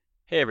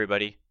Hey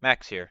everybody,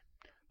 Max here.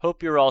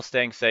 Hope you're all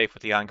staying safe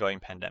with the ongoing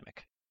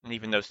pandemic. And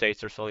even though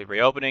states are slowly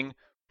reopening,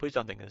 please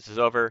don't think this is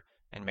over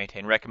and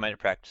maintain recommended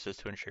practices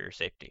to ensure your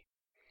safety.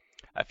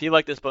 I feel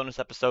like this bonus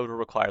episode will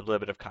require a little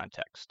bit of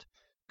context.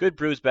 Good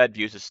Brews Bad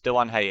Views is still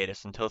on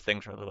hiatus until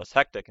things are a little less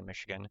hectic in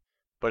Michigan,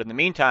 but in the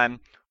meantime,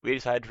 we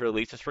decided to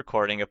release this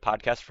recording of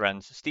podcast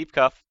friends Steve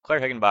Cuff,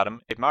 Claire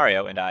Higginbottom,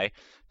 Mariouw, and I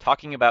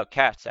talking about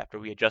cats after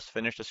we had just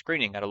finished a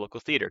screening at a local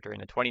theater during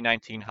the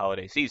 2019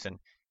 holiday season,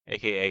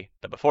 aka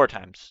the before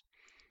times.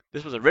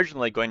 This was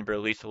originally going to be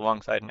released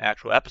alongside an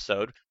actual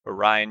episode where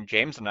Ryan,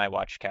 James, and I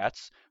watched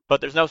Cats,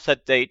 but there's no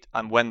set date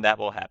on when that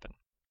will happen.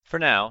 For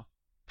now,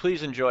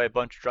 please enjoy a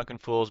bunch of drunken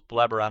fools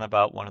blabber on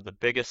about one of the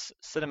biggest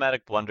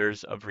cinematic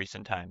blunders of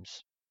recent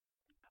times.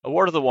 A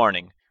word of the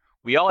warning.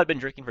 We all had been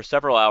drinking for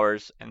several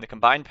hours, and the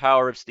combined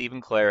power of Steve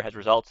and Claire has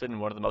resulted in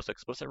one of the most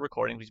explicit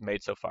recordings we've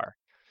made so far.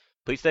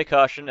 Please take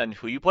caution on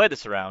who you play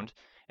this around,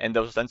 and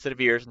those with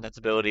sensitive ears and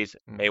sensibilities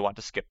may want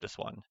to skip this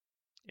one.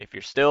 If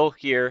you're still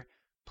here,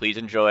 please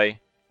enjoy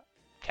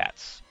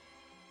Cats.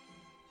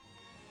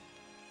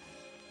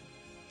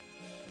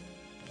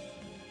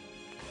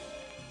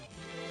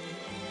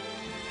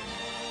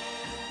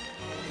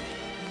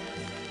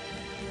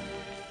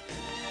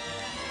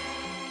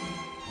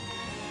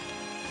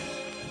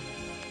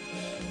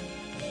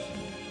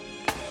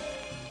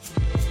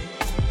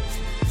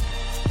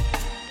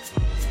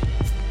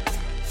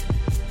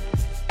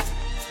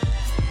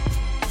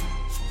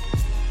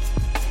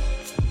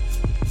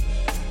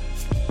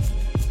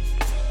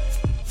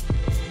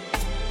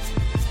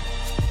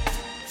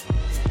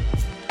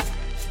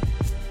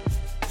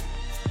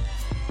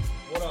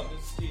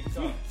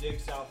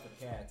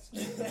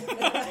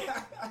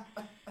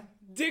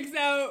 Dicks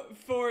out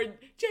for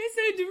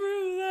Jason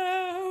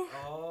Derulo.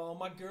 Oh,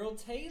 my girl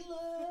Taylor.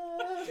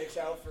 Dicks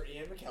out for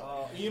Ian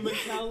McKellen. Ian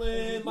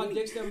McKellen. My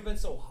dick's never been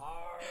so hard.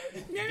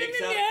 Meow,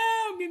 Dicks meow,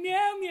 out. meow,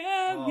 meow,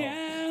 meow, Oh.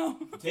 meow.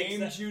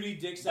 Dame Judy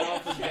dicks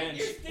out for bench.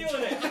 You're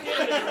stealing it.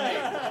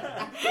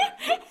 Right.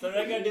 So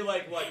they're gonna do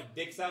like what?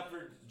 Dicks out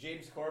for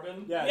James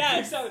Corbin? Yeah,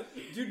 Yes. dicks out.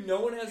 Dude,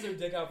 no one has their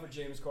dick out for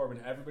James Corbin.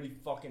 Everybody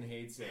fucking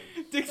hates him.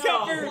 Dicks No,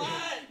 out for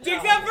what?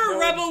 Dicks No, out for no.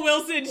 Rebel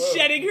Wilson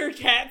shedding her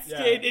cat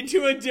skin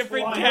into a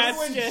different Twice. cat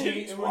When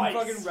skin. when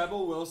fucking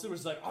Rebel Wilson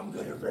was like, I'm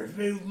gonna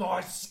remove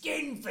my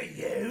skin for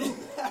you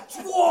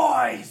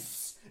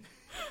twice.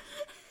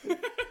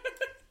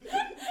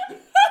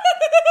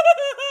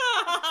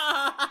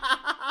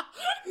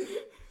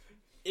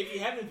 If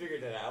you haven't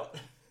figured it out,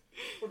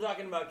 we're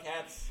talking about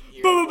cats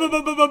here.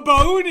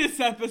 Bonus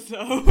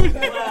episode.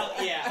 Well,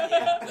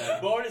 yeah.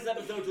 Bonus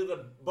episode to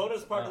the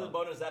bonus part of the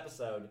bonus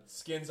episode.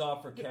 Skins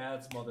off for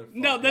cats, motherfucker.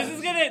 No,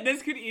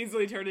 this could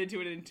easily turn into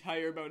an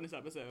entire bonus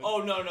episode. Oh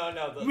no.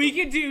 We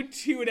could do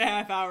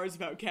 2.5 hours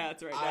about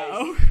cats right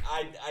now.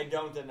 I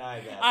don't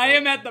deny that. I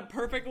am at the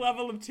perfect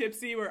level of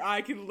tipsy where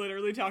I can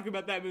literally talk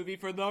about that movie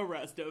for the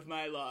rest of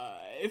my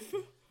life.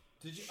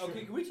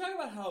 Okay, can we talk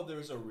about how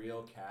there's a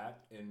real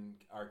cat in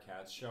our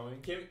Cats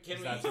showing? Can we?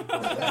 That's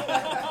important.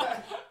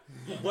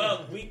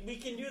 Well, we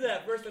can do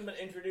that. First, I'm going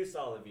to introduce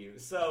all of you.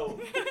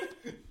 So,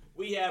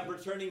 we have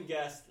returning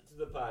guest to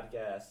the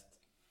podcast,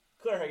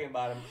 Claire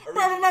Higginbottom.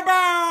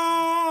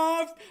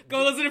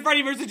 Go listen to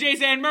Freddy vs.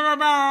 Jason. And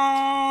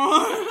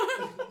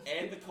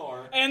the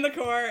car. And the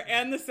core,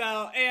 and the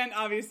cell, and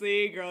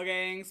obviously Girl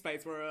Gang,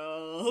 Spice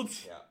World.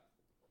 Yeah.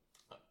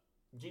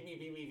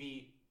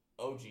 GBBBV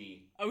OG.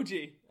 OG.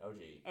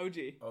 OG. OG.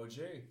 OG.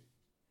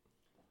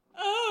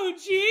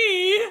 OG.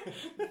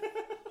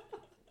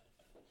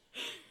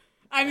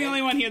 I'm the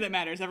only one here that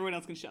matters. Everyone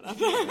else can shut up.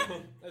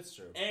 That's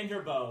true. And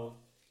her beau,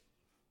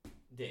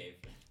 Dave.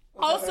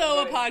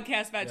 Also a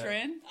podcast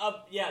veteran.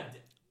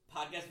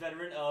 Podcast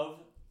veteran of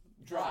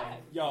Drive.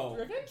 Yo.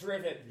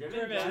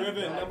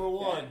 Driven. Number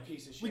one.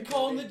 Piece of shit. We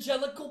call him the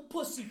Jellicle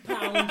Pussy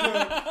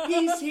Pounder.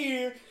 He's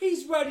here.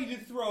 He's ready to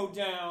throw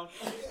down.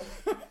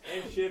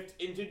 And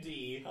shift into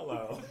D.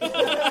 Hello.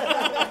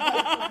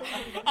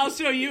 I'll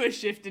show you a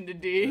shift into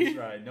D. That's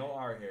right. No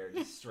R here.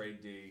 Just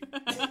straight D.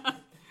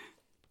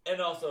 And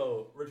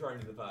also, returning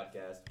to the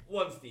podcast,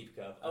 one Steve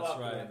Cup. That's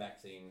right. That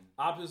vaccine.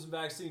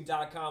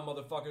 OptimismVaccine.com,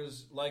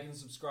 motherfuckers. Like and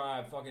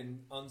subscribe. Fucking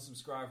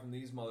unsubscribe from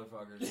these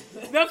motherfuckers.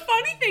 The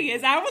funny thing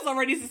is, I was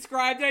already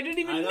subscribed. I didn't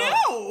even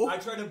know. I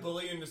tried to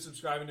bully you into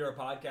subscribing to our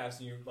podcast,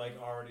 and you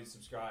already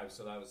subscribed,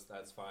 so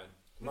that's fine.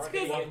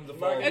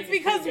 It's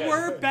because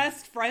we're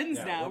best friends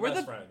now. We're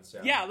best friends.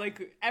 Yeah,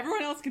 like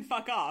everyone else can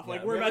fuck off. Yeah,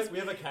 like we're best. We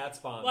have a cat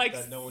spawn like,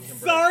 that no one can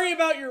break. Sorry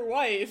about your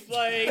wife.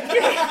 Like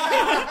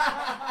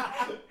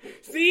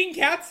seeing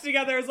cats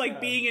together is like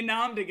being a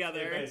nom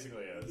together. It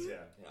basically is.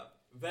 Yeah.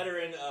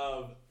 Veteran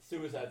of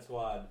Suicide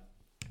Squad.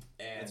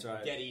 And That's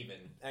right. Get Even.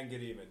 And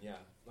Get Even. Yeah.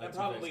 And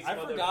probably I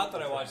some forgot other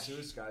that I watched trash.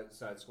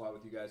 Suicide Squad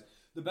with you guys.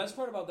 The best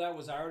part about that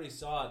was I already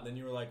saw it, and then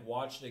you were like,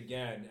 watch it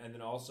again, and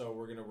then also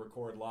we're going to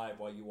record live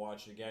while you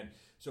watch it again.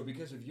 So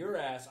because of your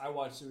ass, I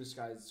watched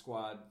Suicide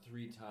Squad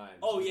 3 times.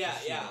 Oh, yeah.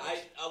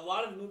 A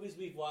lot of movies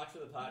we've watched for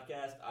the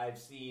podcast, I've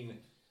seen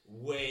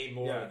way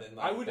more than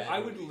like I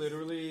would movies.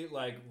 literally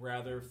like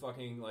rather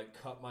fucking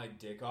like cut my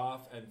dick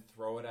off and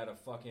throw it at a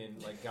fucking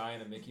like guy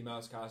in a Mickey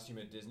Mouse costume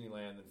at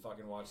Disneyland than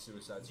fucking watch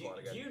Suicide Squad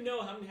again. Do you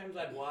know how many times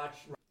I'd watch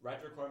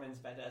Roger Corman's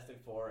Fantastic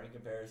Four in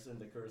comparison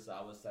to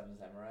Kurosawa's Seven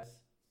Samurais?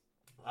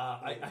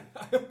 I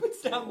hope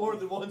it's not more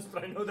than once,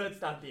 but I know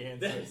that's not the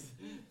answer.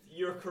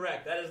 You're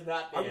correct. That is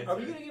not the answer. Are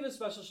we gonna give a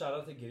special shout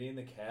out to Gideon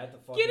the cat? The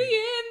fucking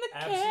Gideon the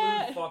absolute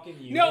cat. fucking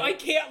unit. No, I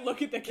can't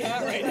look at the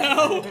cat right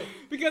now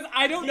because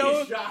I don't know.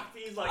 He's shocked.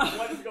 He's like,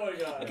 what is going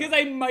on? Because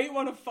I might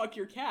want to fuck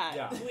your cat.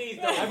 Yeah. Please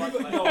don't.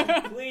 Everybody- fuck my-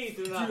 no. Please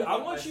do not. Dude, I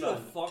fuck want my you son.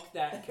 to fuck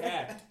that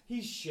cat.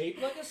 He's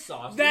shaped like a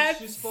sausage. That's-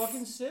 Just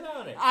fucking sit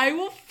on it. I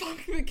will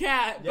fuck the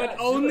cat, Yeah, but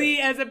do only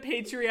it. as a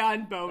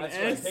Patreon bonus.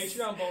 That's right.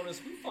 Patreon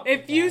bonus. We fuck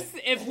If the you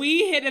cat. if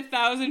we hit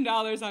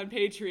 $1,000 on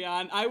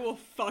Patreon, I will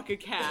fuck a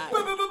cat.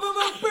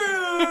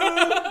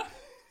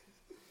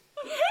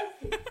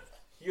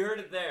 You heard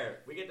it there.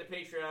 We get the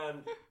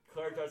Patreon.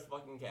 Claire starts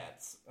fucking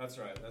cats. That's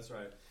right. That's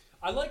right.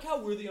 I like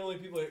how we're the only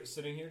people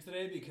sitting here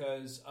today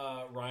because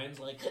Ryan's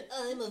like,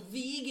 I'm a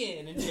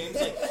vegan, and James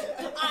like,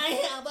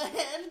 I have a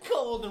head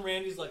cold, and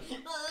Randy's like,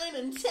 I'm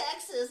in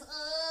Texas.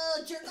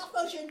 Jerk off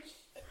motion.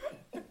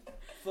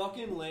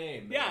 Fucking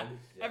lame. Yeah, Man.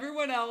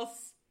 everyone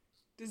else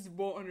just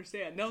won't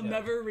understand. They'll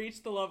never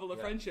reach the level of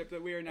friendship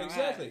that we are now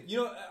Exactly. at.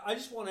 You know, I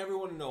just want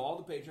everyone to know, all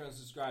the Patreon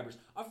subscribers,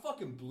 I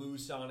fucking blew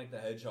Sonic the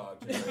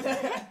Hedgehog today.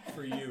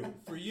 for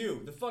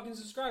you, the fucking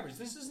subscribers.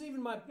 This isn't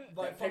even my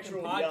fucking picture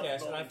will be podcast,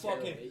 up and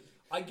momentarily.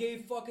 I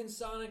gave fucking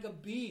Sonic a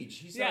beach.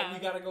 He said, Yeah. we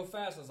gotta go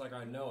fast. I was like,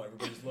 I know,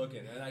 everybody's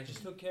looking, and I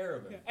just took care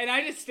of him. And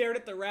I just stared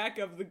at the rack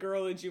of the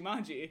girl in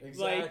Jumanji, like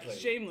Exactly.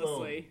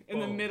 shamelessly, Boom. in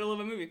the Boom. middle of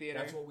a movie theater.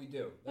 That's what we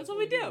do. That's what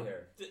we do.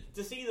 here.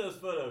 To see those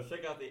photos,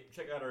 check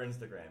out our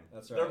Instagram.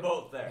 That's right. They're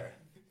both there.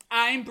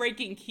 I'm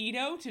breaking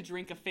keto to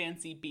drink a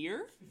fancy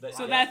beer,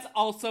 so Yes. that's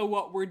also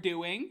what we're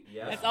doing.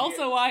 Yes. That's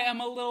also why I'm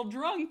a little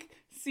drunk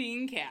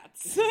seeing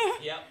cats.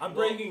 Yep. I'm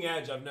breaking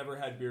edge. I've never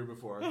had beer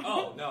before.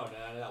 Oh, no.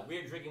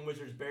 We're drinking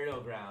Wizard's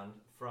Burial Ground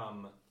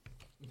from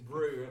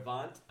Brewery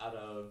Avant out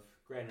of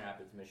Grand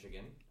Rapids,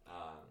 Michigan.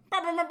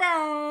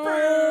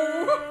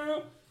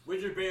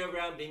 Wizard Burial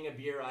Ground being a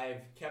beer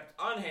I've kept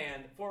on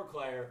hand for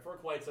Claire for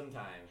quite some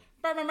time.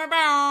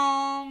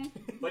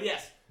 But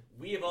yes,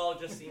 we have all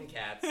just seen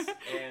Cats,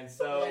 and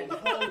so And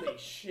holy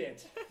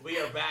shit. we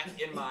are back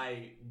in my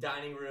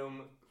dining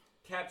room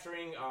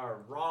capturing our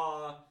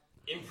raw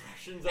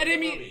impressions of And the I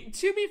mean, movie.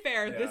 to be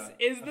fair, Yeah. this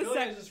is I the feel like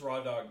second. it's just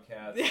raw dog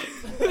cats.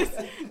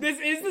 this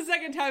is the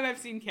second time I've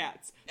seen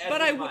Cats, As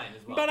but is mine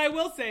as well. but I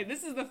will say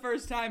this is the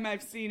first time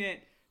I've seen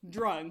it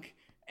drunk.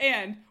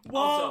 And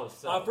while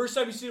Also, so First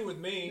time you seen it with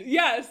me.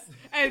 yes,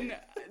 and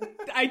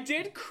I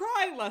did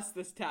cry less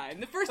this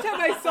time. The first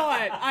time I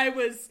saw it, I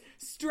was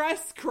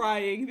stress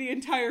crying the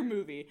entire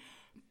movie.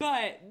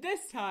 But this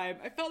time,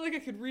 I felt like I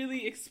could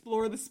really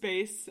explore the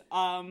space,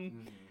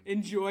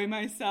 enjoy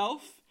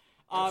myself.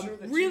 I'm sure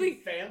the Really,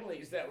 two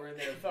families that were in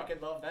there fucking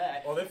love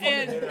that. Oh, they fucking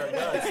And- hit our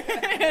guts.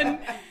 and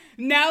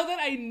now that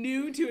I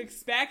knew to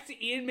expect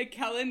Ian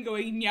McKellen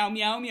going meow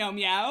meow meow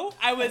meow,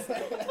 I was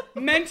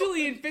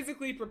mentally and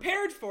physically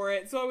prepared for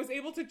it, so I was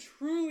able to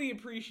truly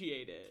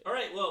appreciate it. all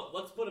right, well,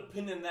 let's put a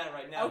pin in that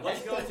right now. Okay.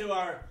 Let's go to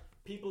our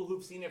people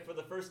who've seen it for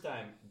the first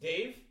time.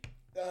 Dave?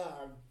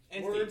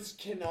 And Words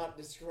cannot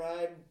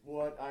describe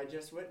what I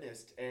just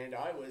witnessed, and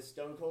I was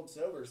stone cold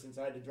sober since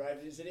I had to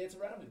drive these idiots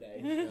around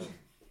today.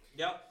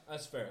 Yep.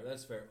 That's fair.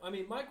 That's fair. I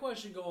mean, my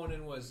question going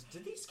in was,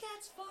 did these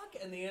cats fuck?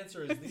 And the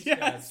answer is, these Yes.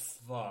 cats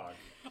fuck.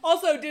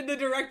 Also, did the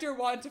director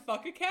want to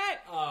fuck a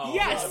cat? Oh,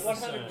 Yes.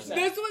 100%.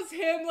 This was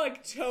him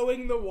like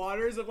towing the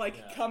waters of like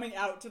Yeah. coming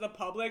out to the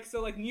public.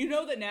 So like you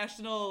know that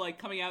National like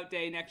Coming Out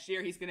Day next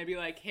year, he's gonna be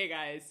like, "Hey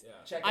guys, Yeah.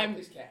 Check I'm out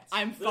these cats.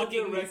 I'm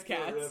fucking these director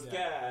cats." of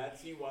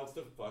Cats, he wants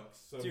to fuck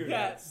some Dude,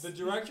 Yes. the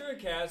director of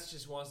Cats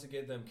just wants to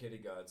get them kitty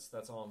guts.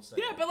 That's all I'm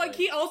saying. Yeah, but like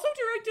he also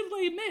directed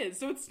Les Mis,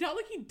 so it's not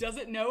like he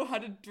doesn't know how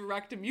to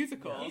direct a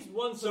musical. He's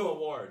won some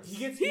awards. He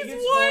gets He's he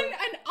won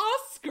gets an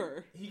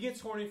Oscar. He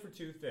gets horny for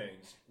two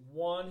things.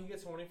 One, he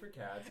gets horny for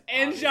cats.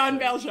 And Jean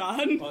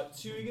obviously. Valjean.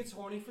 Two, he gets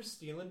horny for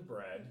stealing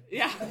bread.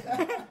 Yeah.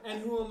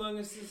 And who among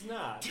us is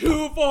not?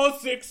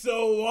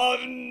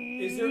 24601.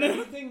 Is there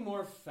anything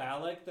more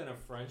phallic than a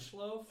French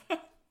loaf?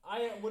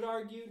 I would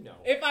argue no.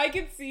 If I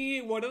could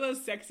see one of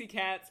those sexy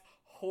cats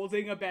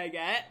holding a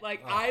baguette,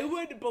 like I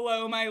would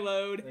blow my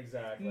load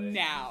Exactly.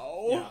 now.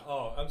 Yeah.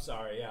 Oh, I'm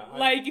sorry. Yeah.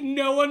 Like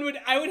no one would.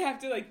 I would have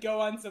to like go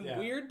on some Yeah.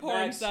 weird porn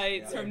Max,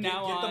 sites from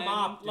now get on. the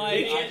mop, dude.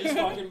 Like I just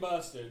fucking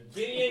busted.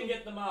 Gideon,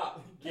 get the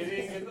mop.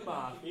 Gideon, get the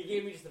mop. He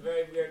gave me just a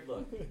very weird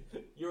look.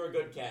 You're a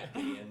good cat,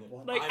 Gideon.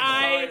 Like, I'm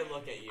I- sorry to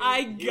look at you. I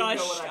You know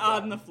gushed what I've on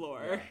done. the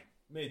floor. Yeah.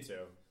 Me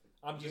too.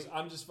 I'm just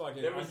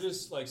fucking. There was- I'm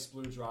just like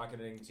splooge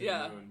rocketing to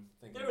Yeah. the moon.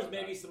 thinking There was about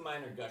maybe that. some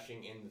minor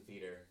gushing in the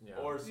theater, Yeah.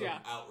 or some Yeah.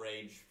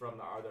 outrage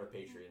from our other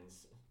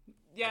patrons.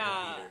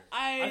 Yeah, theater.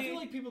 I feel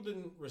like people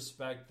didn't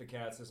respect the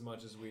cats as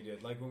much as we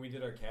did. Like when we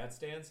did our cat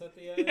stance at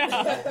the end.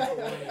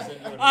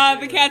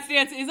 The cat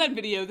dance is on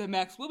video that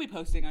Max will be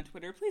posting on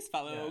Twitter. Please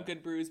follow Yeah.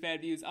 Good Brews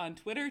Bad Views on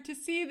Twitter to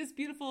see this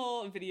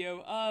beautiful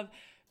video of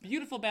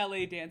beautiful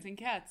ballet dancing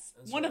cats.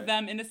 That's One right. of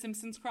them in a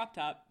Simpsons crop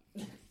top.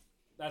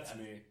 That's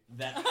me.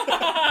 That.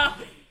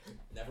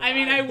 I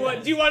mean, I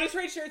would. Do you want to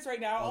trade shirts right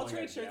now? Oh I'll my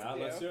trade God, shirts yeah, with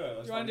you. let's do it.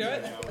 Let's You want to do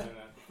fucking it? I'm doing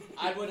that.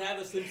 I would have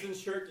a Simpsons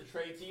shirt to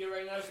trade to you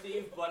right now,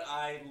 Steve, but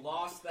I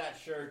lost that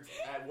shirt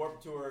at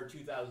Warped Tour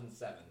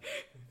 2007.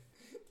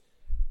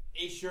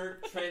 A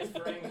shirt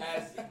transferring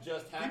has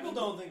just happened. People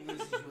don't think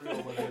this is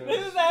real, but it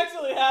This is. is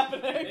actually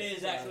happening. It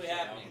is actually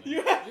happening.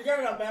 You got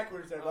it on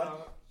backwards there, bud.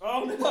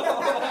 Oh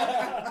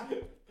no!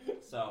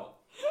 So,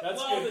 That's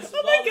while good. this,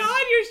 Oh my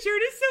god, your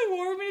shirt is so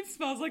warm and it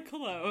smells like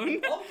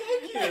cologne. Oh,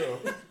 thank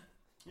you.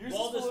 Yours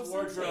While is full this of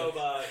wardrobe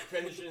sunshine.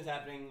 transition is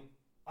happening,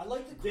 I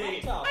like the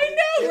Dave. crop top. I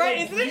know, It, right?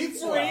 like, Isn't it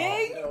breathes well.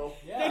 freeing? No.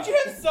 Yeah. Don't you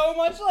have so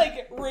much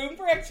like room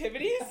for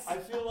activities? I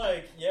feel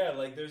like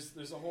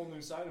there's a whole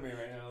new side of me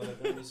right now that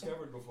I've never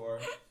discovered before.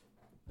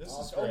 This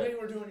is Oh, maybe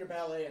great. we're doing your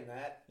ballet and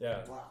that.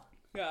 Yeah. Wow.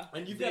 Yeah.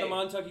 And you've got a Dave.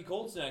 Montucky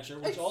Cold Snack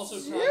shirt, which I also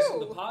ties do. in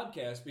the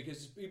podcast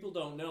because people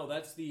don't know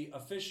that's the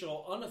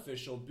official,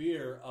 unofficial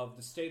beer of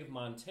the state of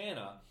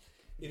Montana.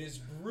 It is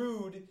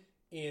brewed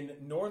in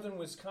northern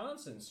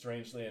Wisconsin,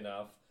 strangely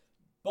enough,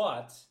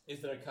 but is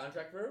there a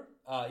contract brew?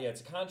 yeah,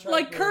 it's a contract.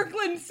 Like brew.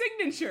 Kirkland's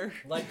signature.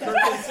 Like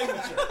Kirkland's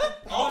signature.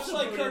 Much Also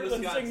like brewed in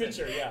Kirkland's Wisconsin.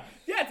 signature, yeah.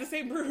 Yeah, it's the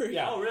same brewery.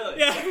 Yeah. Oh, really?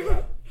 Yeah.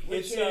 Which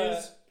Which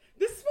is.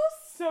 This smells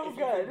so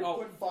good. Oh,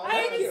 Couldn't find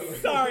I'm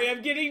it. sorry,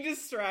 I'm getting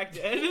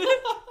distracted.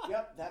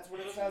 Yep, that's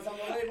what it says on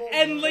the label.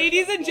 And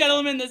ladies and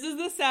gentlemen, this is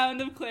the sound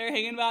of Claire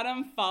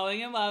Higginbottom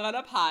falling in love on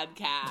a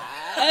podcast.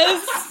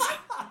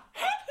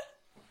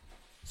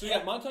 So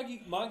yeah,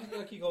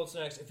 Montucky Cold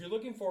Snacks. If you're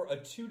looking for a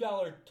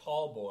 $2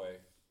 tall boy,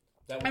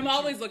 that will I'm get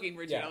always you, looking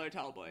for $2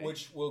 tall boy.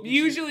 which will get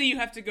Usually you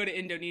have to go to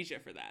Indonesia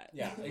for that.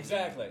 Yeah,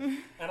 exactly.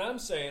 And I'm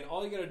saying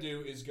all you got to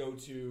do is go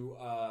to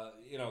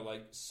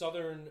like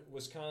southern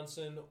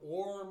Wisconsin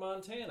or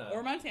Montana,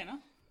 Or Montana.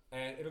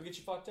 and it'll get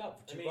you fucked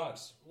up for I $2. mean,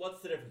 what's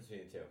the difference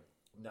between the two?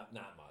 Not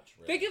much.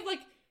 Really. Think of like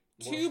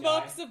More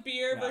 $2 sky? of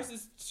beer No.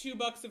 versus $2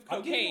 of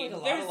I'm getting cocaine. like a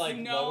lot There's of like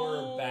no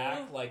lower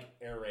back like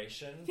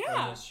aeration from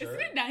Yeah, this shirt.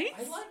 isn't it nice?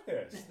 I like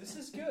this. This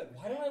is good.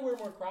 Why don't I wear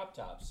more crop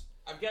tops?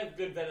 I've got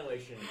good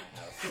ventilation in my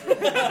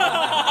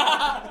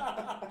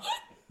house.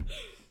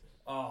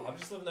 Oh, I'm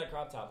just living that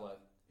crop top life.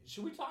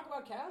 Should we talk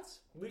about cats?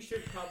 We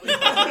should probably.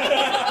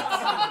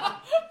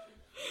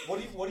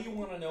 What do you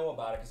want to know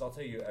about it? Because I'll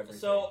tell you everything.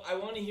 So I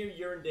want to hear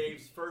your and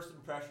Dave's first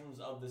impressions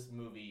of this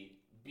movie,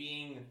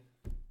 being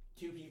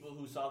two people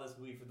who saw this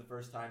movie for the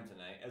first time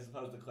tonight, as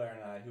opposed to Claire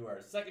and I, who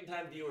are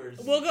second-time viewers.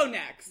 We'll go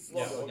next.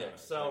 We'll Yeah, go we'll go next.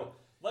 next. So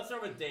let's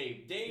start with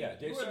Dave. Dave, Yeah,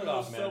 Dave, you are start the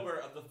off, most man. sober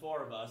of the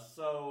four of us,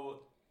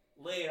 so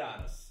lay it on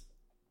us.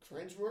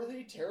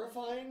 Cringeworthy,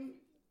 terrifying,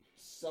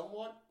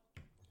 somewhat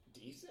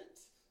decent.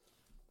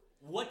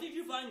 What did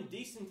you find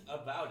decent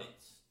about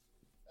it?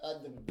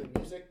 The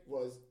music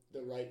was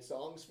the right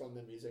songs from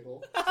the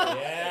musical. So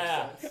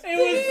Yeah. that makes sense.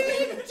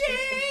 It was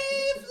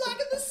Dave,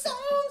 like the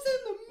songs in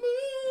the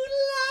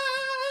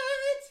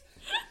moonlight.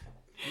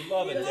 You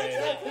love it,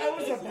 Dave. That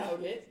was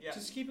about it. Yeah.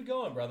 Just keep it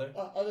going, brother.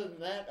 Other than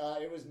that,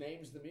 it was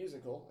Names the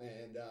musical,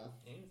 and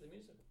Names the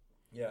music.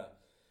 Yeah.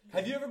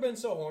 Have you ever been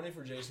so horny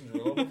for Jason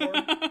Derulo before?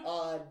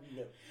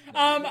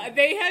 no.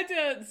 they had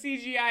to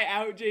CGI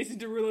out Jason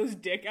Derulo's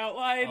dick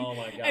outline. Oh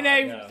my god. And I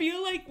yeah.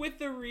 feel like with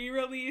the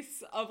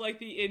re-release of like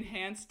the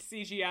enhanced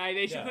CGI,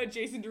 they should Yeah. put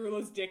Jason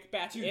Derulo's dick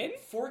back Dude, in.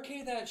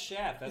 4K that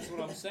shaft. That's what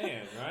I'm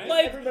saying, right?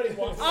 Like, Everybody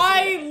wants to see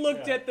I it.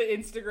 looked Yeah. at the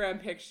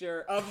Instagram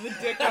picture of the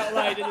dick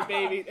outline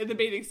in the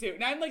bathing suit,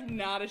 and I'm like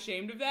not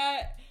ashamed of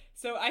that.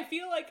 So I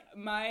feel like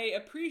my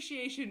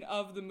appreciation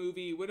of the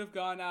movie would have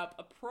gone up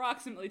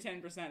approximately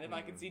 10% if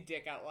I could see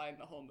dick outline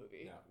the whole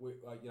movie.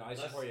 yeah, I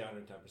support you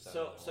 110%.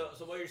 So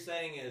what you're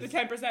saying is The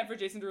 10% for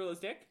Jason Derulo's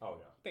dick? Oh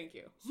yeah. Thank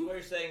you. So what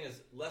you're saying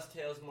is less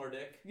tails, more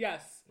dick.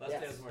 Yes. Less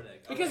Yes. tails, more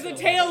dick. Because Okay. the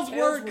tails were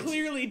tails were-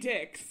 clearly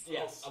dicks.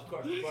 Yes, of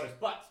course.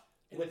 But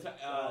When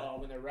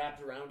they're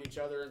wrapped around each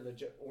other in the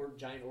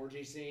giant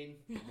orgy scene,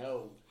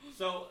 no.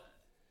 so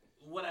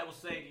what I will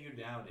say to you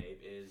now, Dave,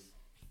 is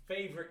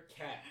favorite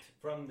cat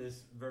from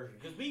this version,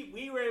 because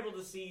we were able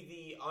to see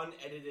the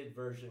unedited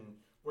version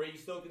where you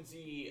still can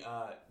see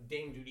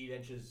Dame Judi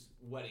Dench's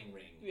wedding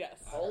ring.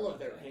 Yes. All of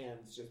their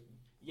hands just.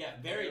 Yeah,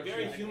 very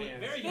human. hands.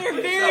 Very They're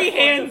human. very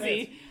Self-portrait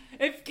handsy.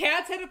 If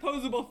cats had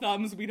opposable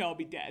thumbs, we'd all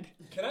be dead.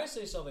 Can I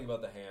say something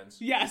about the hands?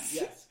 Yes.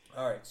 Yes.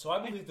 All right. So I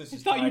believe this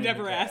is. thought tied you'd into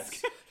never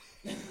cats.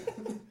 ask.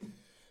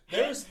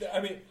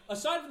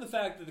 Aside from the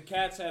fact that the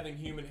cats having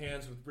human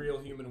hands with real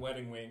human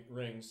wedding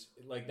rings,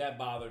 like that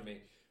bothered me.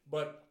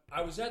 But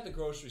I was at the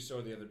grocery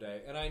store the other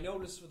day, and I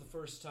noticed for the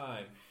first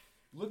time,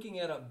 looking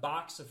at a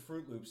box of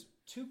Fruit Loops,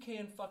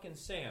 Toucan fucking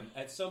Sam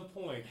at some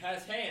point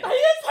Has hands.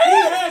 he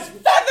has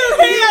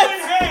feather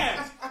human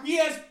hands. He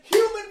has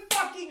human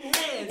fucking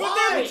hands,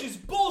 Why? which is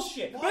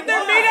bullshit. But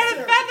they're made out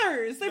of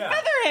feathers. They're Yeah.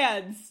 feather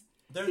hands.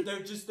 They're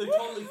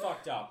totally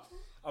fucked up.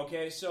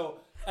 Okay, so,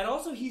 and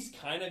also he's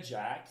kind of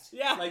jacked.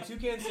 Yeah. Like,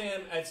 Toucan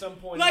Sam at some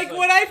point... Like, he's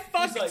when I he's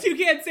fucked like-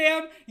 Toucan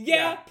Sam,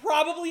 Yeah.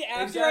 probably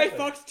after Exactly. I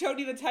fucked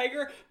Tony the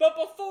Tiger, but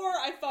before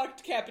I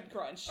fucked Captain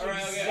Crunch. All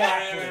right, okay,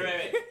 Exactly.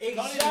 wait.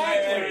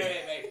 Exactly.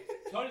 Wait.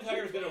 Tony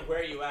Tiger's gonna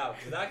wear you out.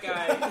 So that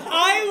guy.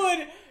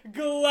 I would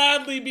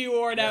gladly be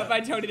worn out by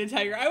Tony the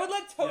Tiger. I would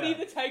let Tony Yeah.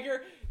 the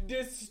Tiger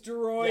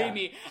destroy Yeah.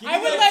 me. He's I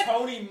would like let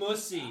Tony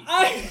Mussy.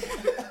 All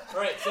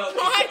right, so all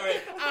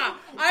right.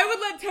 I would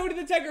let Tony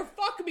the Tiger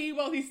fuck me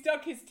while he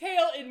stuck his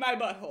tail in my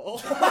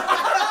butthole.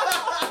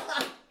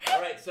 All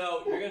right,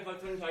 so you're gonna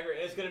fuck Tony Tiger,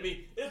 and it's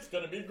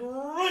gonna be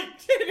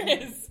great.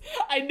 It is.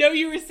 I know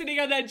you were sitting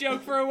on that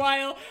joke for a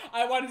while.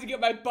 I wanted to get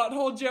my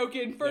butthole joke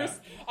in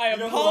first. I You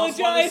know who else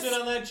wanted apologize. to sit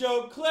on that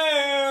joke?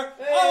 Claire!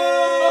 Hey!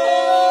 Oh!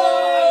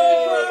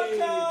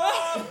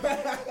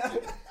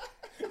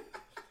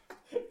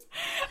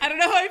 I don't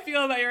know how I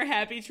feel about your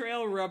happy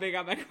trail rubbing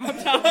on my crop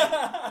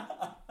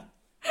top.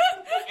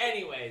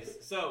 Anyways,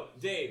 so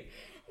Dave,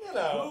 You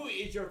know. who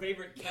is your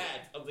favorite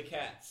cat of the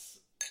cats?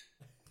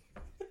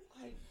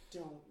 I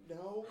don't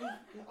know.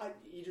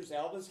 Idris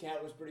Elba's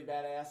cat was pretty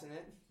badass in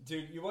it.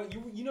 Dude, you want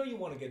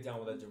to get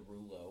down with that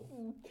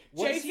Derulo.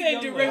 Jason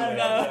Derulo.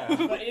 Yeah.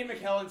 But Ian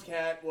McKellen's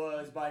cat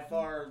was by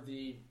far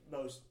the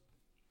most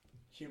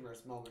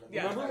humorous moment of the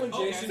Yeah. Remember when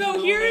Okay. Jason So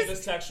Derulo here's- made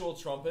the sexual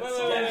trumpets?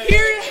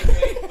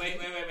 Wait.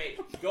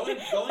 Going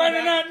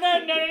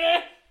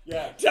back.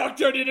 Yeah. Talk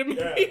dirty to me.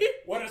 Yeah.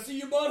 When I see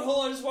your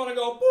butthole, I just want to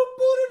go boop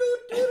boop doo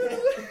doo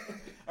doo.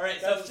 All right,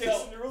 That's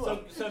Jason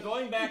Derulo. so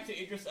going back to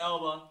Idris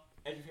Elba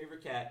as your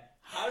favorite cat,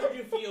 how did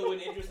you feel when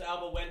Idris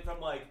Elba went from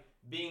like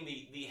being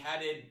the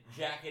hatted,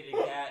 jacketed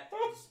cat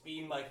to just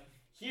being like,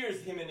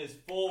 here's him in his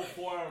full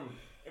form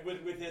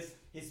with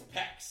his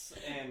pecs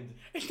and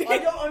I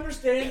don't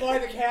understand why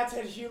the cats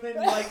had human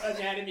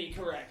anatomy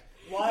correct.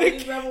 Why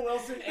did Rebel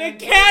Wilson and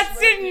cats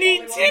Bruce Willis didn't the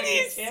need only one with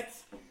titties.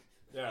 tits?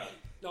 Yeah.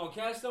 No,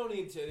 cats don't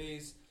need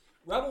titties.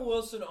 Rebel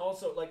Wilson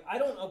also,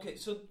 okay,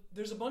 so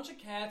there's a bunch of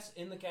cats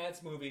in the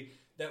Cats movie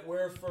that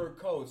wear fur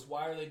coats.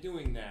 Why are they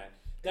doing that?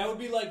 That would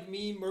be like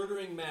me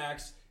murdering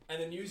Max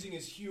and then using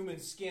his human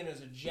skin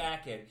as a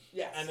jacket.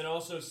 Yes. And then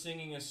also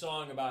singing a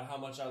song about how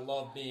much I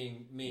love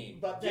being me.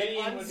 But then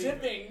Gideon would be-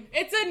 unzipping.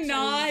 It's a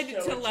nod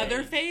show to a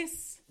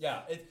Leatherface.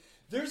 Yeah,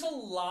 there's a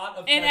lot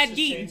of And Texas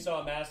Ed Gein.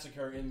 Chainsaw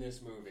Massacre in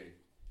this movie.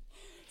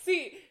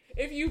 See,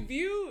 if you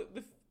view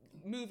the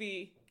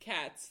movie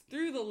Cats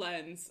through the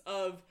lens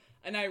of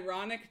an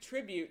ironic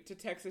tribute to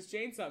Texas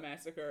Chainsaw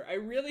Massacre, I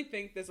really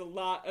think there's a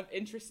lot of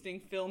interesting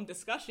film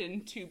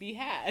discussion to be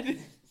had.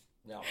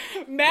 No.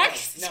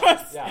 Max No,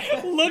 just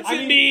yeah. looked I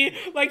at mean- me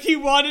like he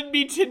wanted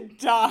me to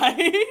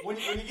die. When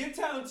you get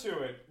down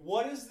to it,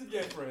 what is the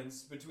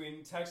difference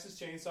between Texas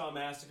Chainsaw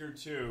Massacre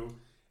 2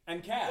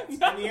 and Cats?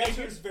 And the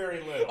answer is very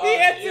little.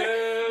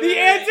 The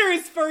answer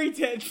is furry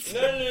tits.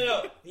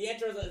 No. The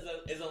answer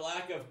is a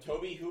lack of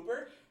Toby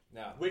Hooper,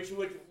 No. which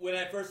when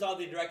I first saw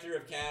the director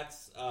of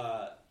Cats,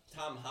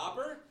 Tom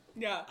Hopper,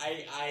 Yeah.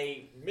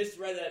 I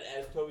misread that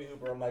as Toby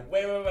Hooper. I'm like,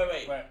 wait.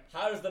 Right.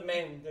 How does the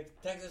man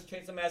Texas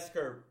Chainsaw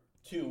Massacre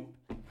 2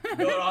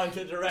 go on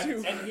to direct?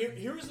 Two. And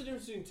here's the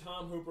difference between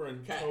Tom Hooper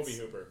and Cats. Toby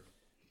Hooper.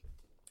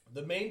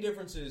 The main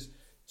difference is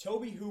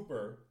Toby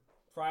Hooper,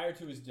 prior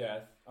to his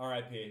death,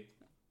 R.I.P.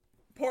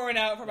 Pouring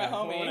out for my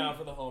homie. Pouring out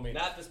for the homie.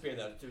 Not the spear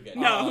though. Too good.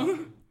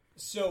 No.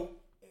 So,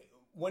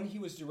 when he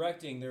was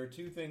directing, there are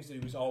two things that he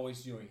was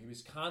always doing. He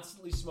was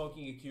constantly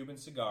smoking a Cuban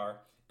cigar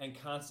and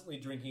constantly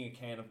drinking a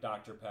can of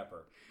Dr.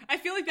 Pepper. I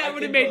feel like I that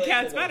would have can made relate to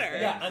Cats those better.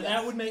 things. Yeah, and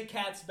that would make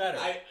Cats better.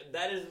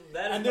 That is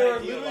And my there are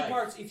ideal literally life.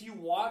 parts, if you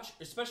watch,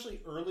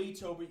 especially early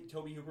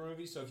Toby Hooper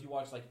movies, so if you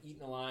watch like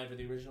Eaten Alive or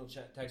the original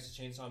Texas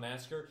Chainsaw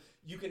Massacre,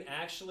 you can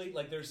actually,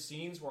 like there's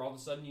scenes where all of a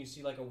sudden you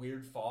see like a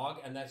weird fog,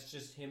 and that's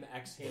just him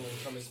exhaling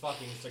from his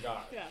fucking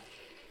cigar. Yeah.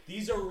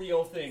 These are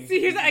real things.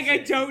 See, here's the that thing. I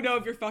you see. don't know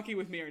if you're fucking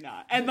with me or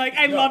not. And,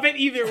 I No. love it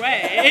either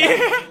way.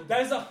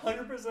 That is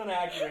 100%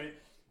 accurate.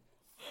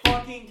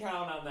 Fucking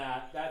count on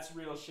that. That's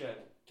real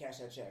shit. Cash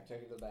that check. Take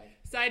it to the bank.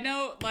 Side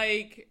note,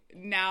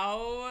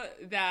 now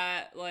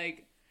that,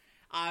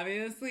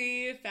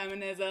 obviously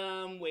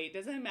feminism, weight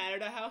doesn't matter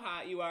to how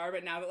hot you are,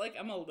 but now that,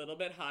 I'm a little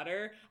bit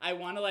hotter, I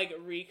want to,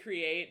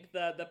 recreate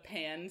the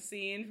pan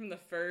scene from the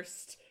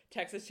first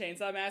Texas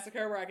Chainsaw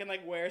Massacre where I can,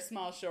 wear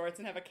small shorts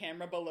and have a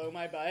camera below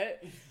my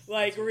butt.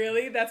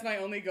 Really, that's my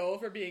only goal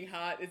for being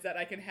hot, is that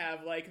I can have,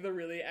 the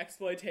really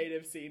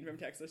exploitative scene from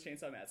Texas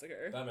Chainsaw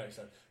Massacre. That makes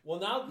sense. Well,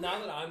 now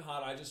that I'm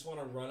hot, I just want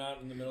to run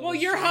out in the middle Well, of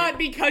the you're street hot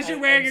because you're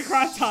and- wearing and a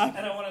crop top.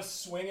 And I want to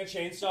swing a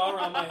chainsaw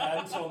around my head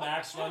until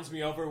Max runs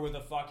me over with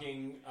a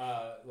fucking,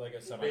 a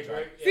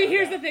semi-truck. See,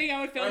 here's the thing,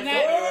 I would film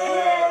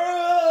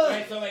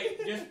that.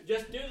 Wait.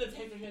 Just do the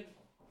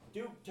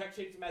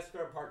Texas Chainsaw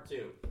Massacre Part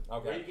 2.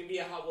 Okay. Where you can be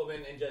a hot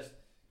woman and just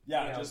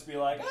Just be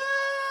like,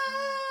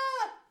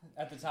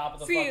 at the top of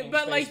the See, fucking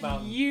but space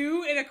mountain.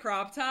 you in a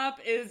crop top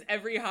is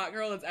every hot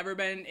girl that's ever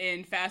been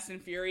in Fast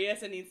and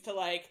Furious and needs to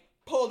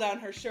pull down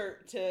her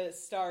shirt to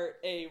start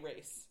a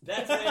race.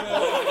 That's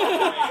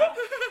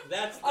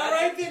All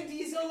right, Vin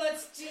Diesel,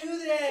 let's do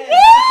this.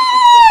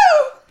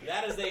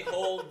 That is a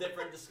whole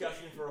different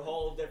discussion for a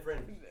whole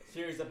different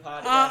series of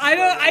podcasts.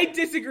 I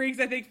disagree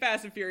because I think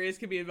Fast and Furious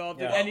can be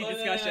involved in any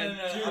discussion.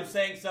 No. I'm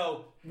saying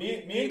so.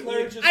 Me and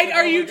Claire just.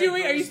 Are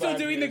you still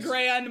doing the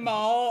Grand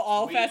Mall,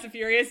 all Fast and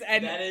Furious?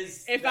 And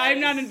if I'm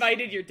not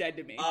invited, you're dead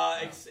to me.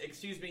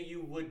 Excuse me,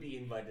 you would be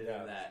invited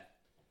to that.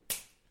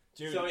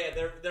 Dude. So yeah,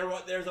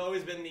 there's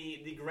always been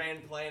the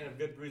grand plan of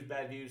Good Brews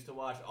Bad Views to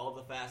watch all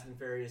the Fast and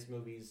Furious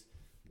movies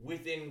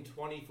within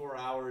 24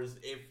 hours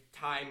if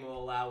time will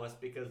allow us,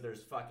 because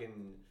there's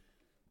fucking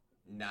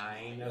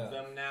 9 of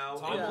them now.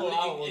 Time will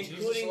allow. Will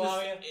Jesus allow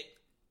you?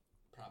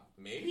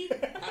 Maybe? I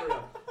don't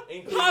know.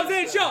 Hobbs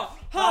and Shaw!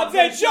 Hobbs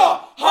and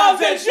Shaw!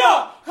 Hobbs and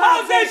Shaw!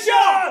 Hobbs and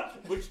Shaw!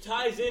 Which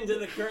ties into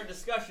the current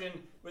discussion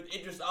with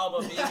Idris Elba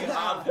being in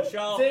Hobbs and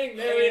Shaw. Ding,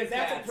 there it is. and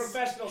That's a Cats.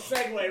 professional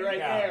segue right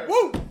there.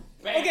 Woo!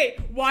 Bam. Okay,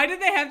 why did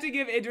they have to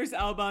give Idris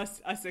Elba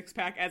a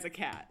six-pack as a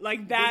cat?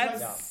 Like,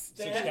 that's...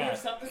 They Six had to do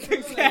cats. something for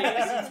the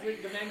ladies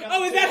since the men got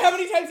Oh, is the that six. how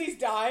many times he's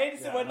died?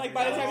 So when, like,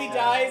 by the time he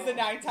dies, the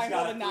 9 He's times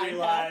got all the 3 9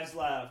 lives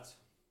left.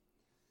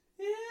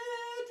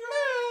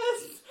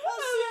 Idris, a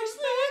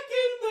six-pack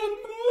in the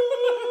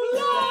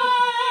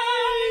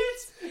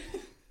moonlight.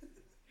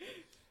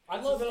 I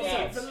love Little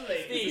Cats. song for the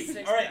ladies.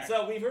 Steve, all right,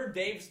 so we've heard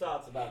Dave's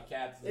thoughts about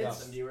Cats as a It's-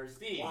 first-time viewer.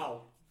 Steve,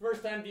 Wow.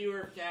 first-time viewer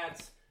of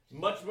Cats,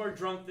 much more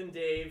drunk than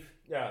Dave.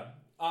 Yeah.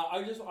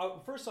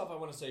 First off, I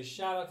want to say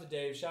shout out to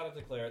Dave, shout out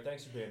to Claire.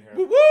 Thanks for being here.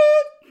 Whoop,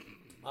 whoop.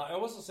 I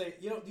also say,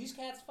 these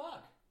cats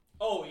fuck.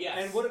 Oh yes.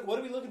 And what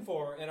are we looking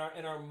for in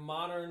our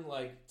modern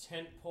like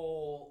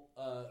tentpole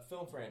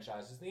film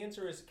franchises? The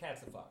answer is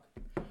cats that fuck.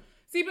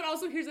 See, but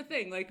also here's the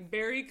thing: like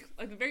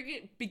the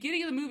very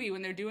beginning of the movie,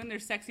 when they're doing their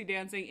sexy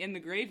dancing in the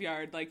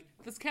graveyard, like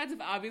those cats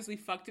have obviously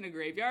fucked in a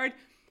graveyard,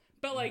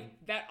 but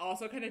like that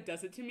also kind of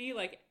does it to me,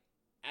 like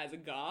as a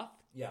goth.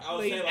 Yeah. I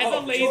would say, as a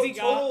lazy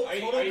goth.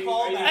 Total Are you-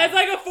 callback. As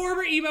like a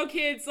former emo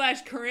kid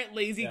 / current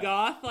lazy Yeah.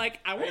 goth,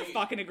 like I want to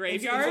fuck in a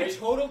graveyard. It's a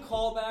total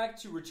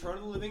callback to Return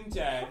of the Living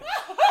Dead.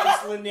 It's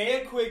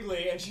Linnea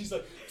Quigley, and she's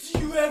like, "Do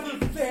you ever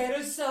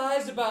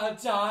fantasize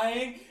about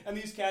dying?" And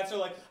these cats are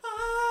like,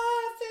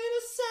 "I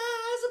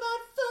fantasize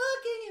about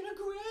fucking in a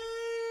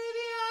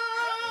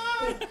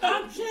graveyard."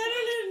 I'm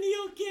channeling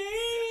your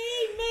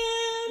game,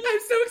 man. I'm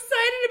so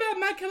excited about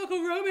My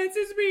Chemical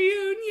Romance's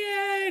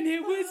reunion.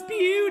 It was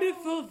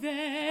beautiful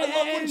then. I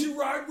love when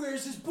Gerard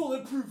wears his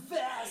bulletproof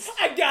vest.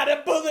 I got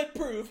a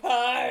bulletproof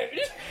heart.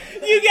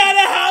 You got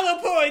a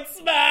hollow point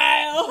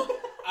smile.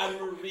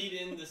 I'm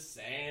reading the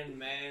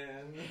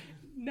Sandman.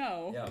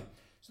 No. Yeah.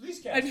 So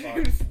these I cats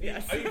fuck.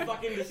 yes. Are you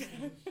fucking just...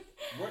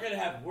 We're gonna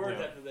have words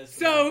after this.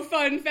 So,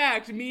 fun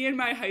fact, me and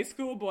my high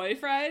school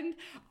boyfriend,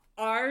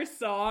 our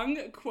song,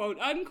 quote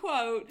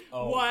unquote,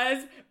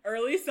 was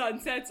Early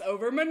Sunsets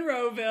Over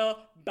Monroeville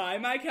by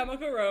My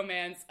Chemical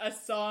Romance, a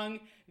song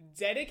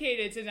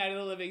dedicated to Night of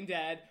the Living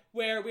Dead,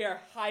 where we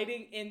are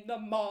hiding in the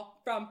mall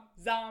from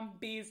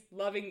zombies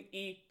loving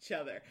each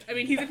other. I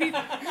mean, he's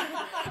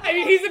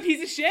a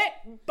piece of shit,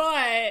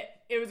 but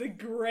it was a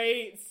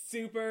great,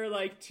 super,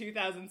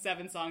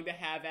 2007 song to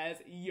have as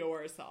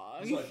your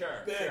song.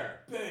 Sure.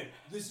 Ben,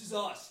 this is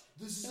us.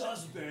 This is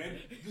us, Ben.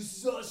 This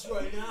is us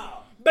right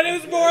now. But it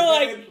was more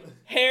like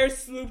hair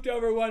swooped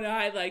over one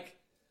eye, like,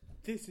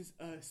 this is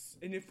us.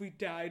 And if we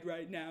died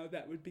right now,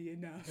 that would be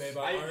enough. Babe,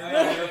 I-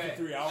 I'm here for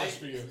 3 hours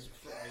for you.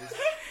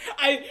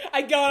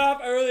 I got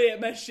off early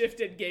at my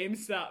shift at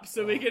GameStop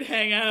so we could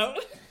hang out.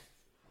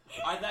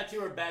 I thought you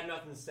were bad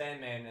mouthing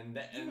Sandman, and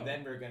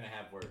then we're gonna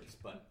have words.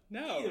 But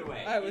No. either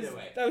way,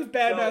 that was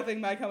bad mouthing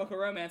My Chemical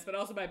Romance, but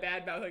also by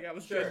bad mouthing I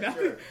was good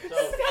mouthing. Sure.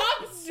 So,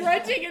 Stop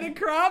stretching in a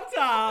crop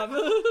top.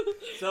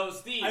 so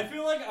Steve, I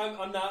feel like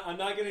I'm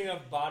not getting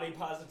enough body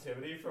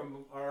positivity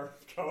from our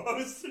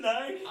co-host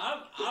tonight.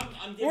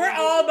 I'm giving We're you-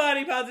 all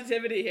body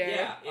positivity here.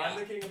 Yeah. I'm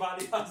the king of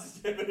body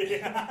positivity.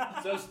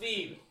 So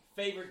Steve,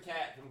 favorite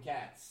cat from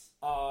Cats?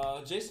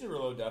 Jason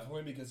Derulo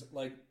definitely, because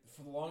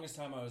for the longest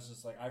time I was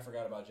just like, I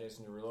forgot about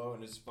Jason Derulo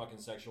and his fucking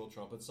sexual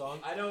trumpet song.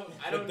 I don't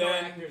But know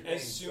then, actors' as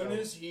names, soon so-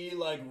 as he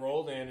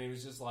rolled in, he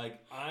was just like,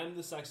 "I'm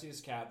the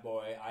sexiest cat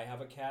boy. I have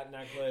a cat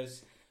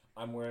necklace.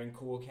 I'm wearing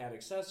cool cat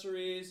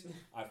accessories.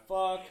 I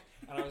fuck."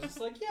 And I was just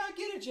like, "Yeah, I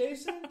get it,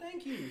 Jason.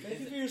 Thank you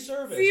for your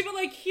service." See, but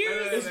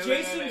here's... Is Wait,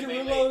 Jason wait.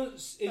 Derulo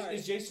Sorry.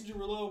 is Jason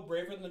Derulo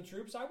braver than the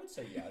troops? I would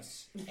say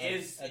yes.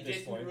 Is at this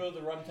Jason point. Derulo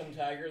the rum-tum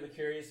tiger, the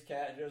curious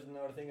cat who doesn't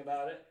know anything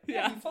about it? Yeah,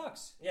 Yeah. he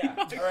fucks. Yeah.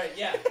 All right.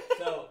 Yeah.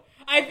 So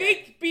I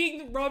think being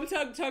the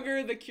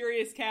rum-tug-tugger, the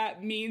curious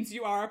cat, means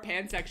you are a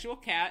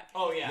pansexual cat.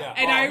 oh yeah. Yeah,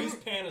 And he's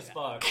pan as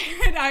fuck.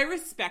 And I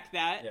respect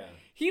that. Yeah.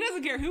 He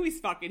doesn't care who he's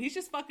fucking. He's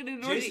just fucking in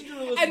an orgy. Jason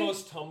Derulo's And- the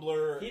most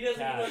Tumblr He doesn't.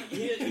 cat.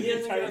 He doesn't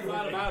give a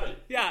thought about it.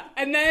 Yeah,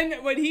 and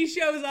then when he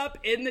shows up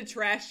in the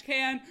trash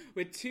can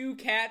with 2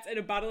 cats and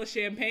a bottle of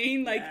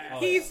champagne, like,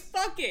 he's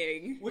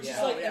fucking. Which is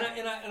Yeah. like, Oh,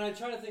 yeah. and I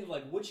try to think of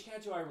like which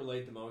cat do I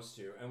relate the most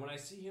to, and when I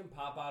see him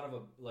pop out of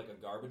a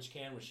garbage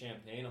can with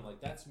champagne, I'm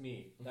like, that's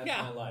me. That's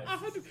Yeah. my life.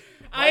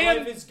 I My am.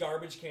 life is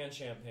garbage can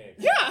champagne.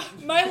 Yeah,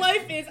 my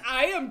life is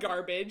I am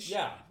garbage.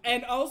 Yeah.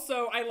 And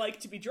also I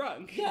like to be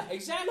drunk. Yeah,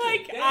 exactly.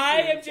 Like, Thank I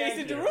you, am thank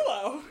Jason you.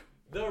 Derulo.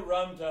 The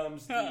Rum Tum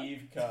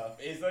Steve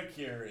Cuff is a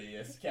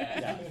curious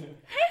cat.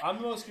 I'm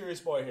the most curious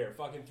boy here.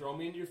 Fucking throw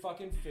me into your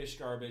fucking fish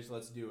garbage.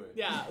 Let's do it.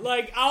 Yeah,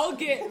 like, I'll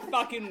get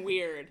fucking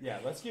weird. Yeah,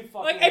 let's get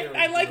fucking Like, weird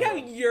I with like how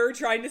Derulo. you're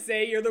trying to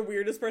say you're the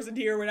weirdest person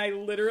here when I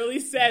literally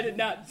said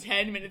not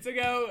 10 minutes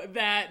ago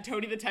that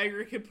Tony the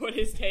Tiger could put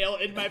his tail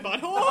in my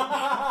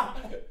butthole.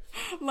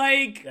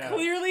 Like, Yeah.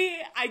 Clearly,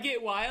 I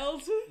get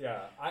wild.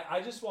 Yeah, I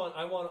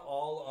want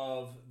all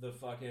of the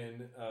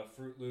fucking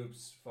Fruit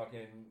Loops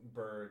fucking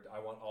bird. I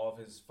want all of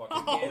his fucking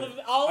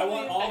I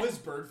want all of his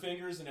bird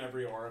fingers in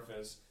every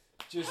orifice.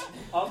 Just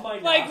up my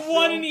Like, nostril.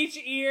 one in each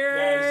ear.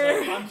 Yeah,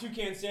 he's like, I'm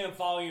Toucan Sam,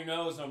 follow your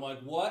nose. And I'm like,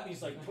 what? And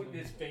he's like putting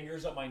his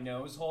fingers up my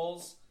nose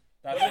holes.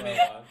 That's what I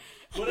want.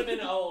 Put him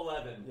in all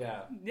 11.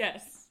 Yeah.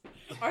 Yes.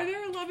 Are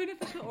there 11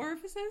 official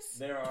orifices?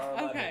 There are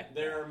 11. Okay.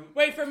 There are.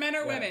 Wait, for men or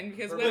Yeah. women?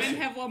 Because For women men.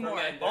 have one For more.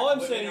 men. All I'm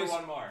Women saying are is,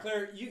 one more.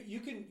 Claire, you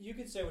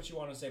can say what you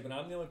want to say, but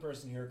I'm the only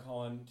person here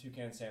calling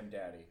Toucan Sam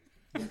daddy.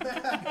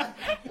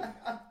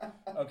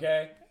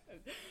 Okay?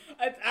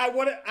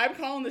 I'm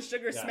calling the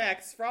Sugar Yeah.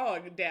 Smacks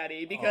frog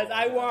daddy because Oh,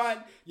 I gosh. want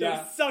Yeah.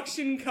 the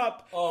suction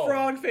cup Oh.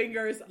 frog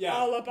fingers Yeah.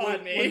 all up on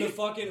when me. the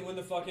fucking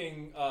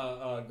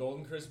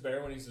Golden Crisp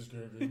bear, when he says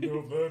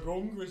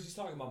Golden Crisp, he's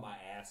talking about my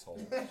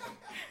asshole.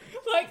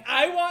 Like,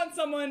 I want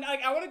someone,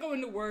 like, I want to go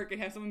into work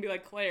and have someone be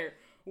like, Claire,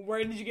 where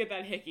did you get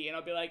that hickey? And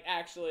I'll be like,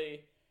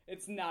 actually,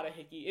 it's not a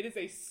hickey. It is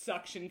a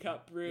suction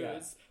cup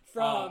bruise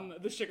from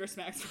the Sugar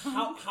Smacks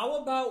frog.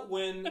 How about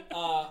when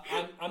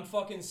I'm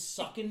fucking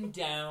sucking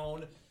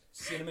down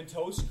Cinnamon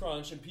Toast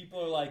Crunch and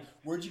people are like,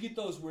 where'd you get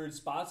those weird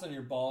spots on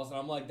your balls? And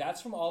I'm like, that's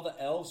from all the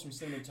elves from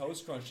Cinnamon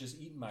Toast Crunch just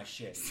eating my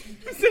shit.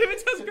 Cinnamon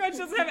Toast Crunch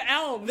doesn't have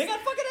elves. They got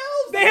fucking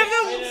elves!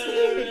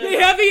 They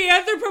have the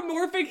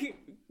anthropomorphic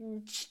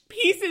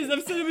pieces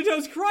of Cinnamon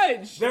Toast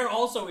Crunch. They're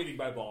also eating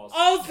my balls.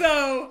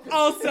 Also,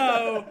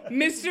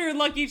 Mr.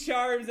 Lucky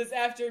Charms is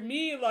after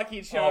me,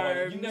 Lucky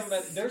Charms. You never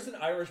met. There's an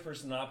Irish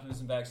person on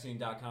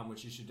optimismvaccine.com,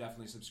 which you should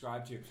definitely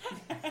subscribe to.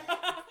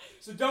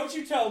 So don't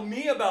you tell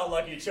me about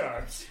Lucky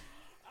Charms.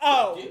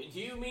 Oh, Do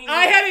you mean?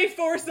 I had a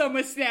foursome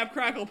with Snap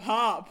Crackle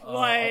Pop.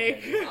 okay.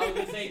 I was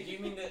gonna say, do you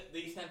mean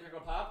the Snap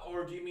Crackle Pop,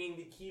 or do you mean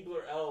the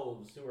Keebler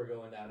elves who are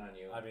going down on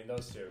you? I mean,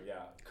 those two,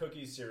 yeah.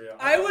 Cookies, cereal.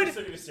 I would- I'm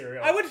sick of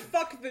cereal. I would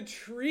fuck the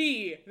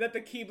tree that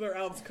the Keebler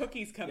Elves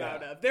cookies come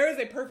out of. There is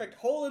a perfect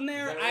hole in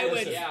there.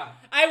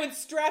 I would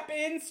strap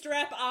in,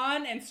 strap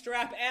on, and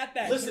strap at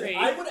that Listen, tree.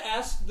 I would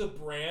ask the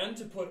brand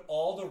to put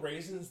all the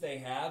raisins they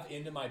have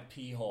into my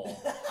pee hole.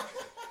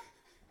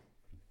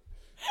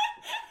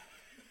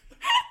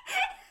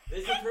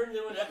 This has turned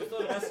into an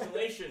episode of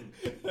escalation.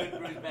 Good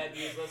Brews Bad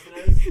Views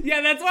listeners. Yeah,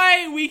 that's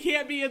why we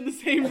can't be in the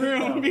same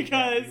room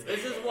because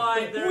This is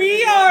why there's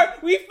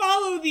we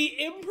follow the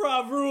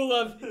improv rule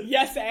of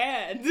yes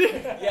and.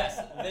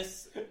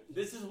 Yes,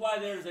 this is why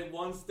there's a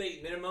 1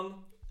 state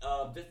minimum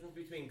distance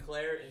between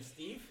Claire and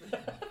Steve.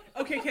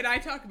 Okay, can I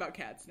talk about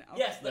cats now?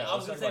 Yes, Yeah, I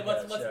was let's gonna talk say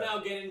about let's cats, now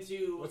get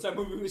into What's that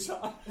movie we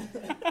saw?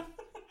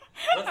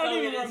 let's I now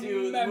don't get even into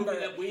the remember.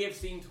 movie that we have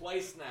seen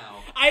twice now.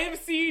 I have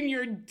seen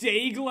your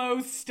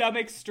Dayglow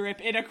stomach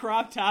strip in a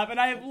crop top, and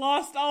I have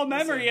lost all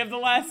memory of the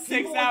last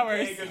 6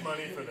 hours. Pay good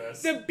money for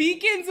this. The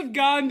beacons of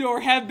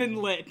Gondor have been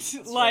lit.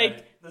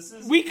 right. This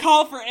is we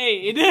call for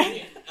aid.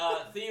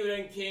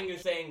 Theoden King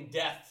is saying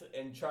death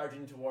and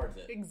charging towards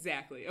it.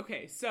 Exactly.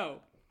 Okay, so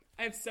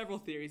I have several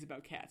theories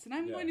about cats, and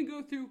I'm Yeah. going to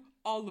go through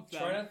all of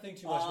them. Try not to think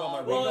too much about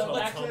my well, ringtone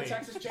back to the tummy.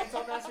 Texas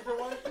Chainsaw Massacre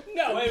one.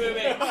 No.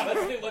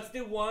 Wait. Let's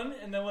do one,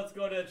 and then let's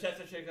go to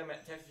Texas Chainsaw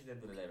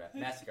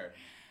Massacre.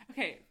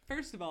 Okay,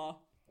 first of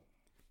all,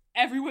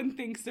 everyone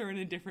thinks they're in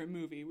a different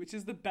movie, which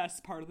is the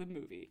best part of the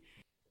movie.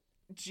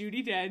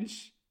 Judi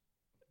Dench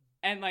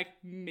and, like,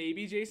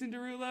 maybe Jason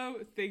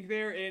Derulo think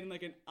they're in,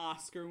 like, an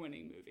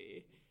Oscar-winning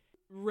movie.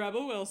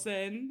 Rebel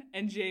Wilson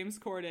and James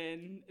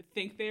Corden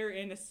think they're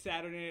in a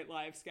Saturday Night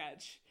Live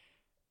sketch.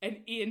 And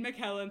Ian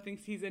McKellen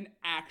thinks he's an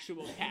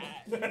actual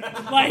cat.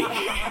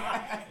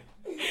 Like,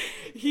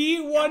 he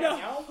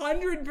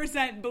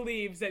 100%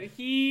 believes that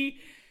he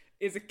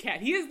is a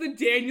cat. He is the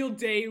Daniel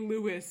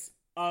Day-Lewis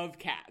of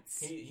cats.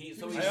 So He's he's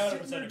sitting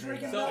there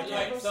drinking that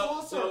type of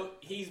saucer. so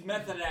he's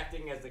method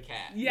acting as a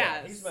cat.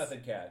 Yes. He's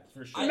Method Cat,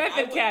 for sure.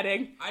 Method would-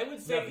 catting. I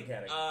would say Method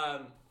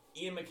catting.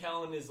 Ian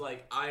McKellen is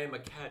like, I am a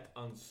cat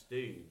on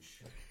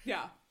stage.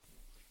 Yeah.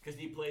 Because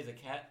he plays a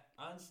cat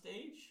on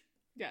stage?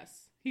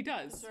 Yes, he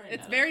does. It's very It's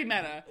meta. very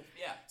meta.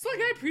 Yeah. So, like,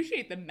 I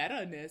appreciate the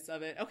meta-ness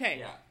of it. Okay.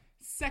 Yeah.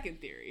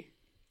 Second theory.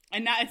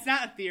 And now it's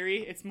not a theory,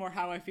 it's more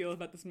how I feel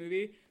about this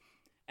movie.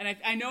 and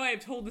I know I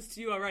have told this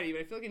to you already, but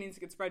I feel like it needs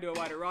to get spread to a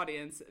wider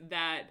audience,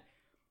 that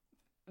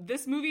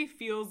this movie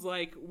feels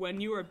like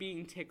when you are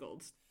being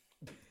tickled.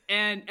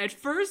 And at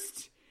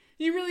first,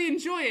 you really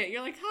enjoy it.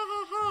 You're like, ha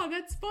ha ha,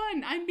 that's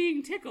fun. I'm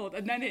being tickled.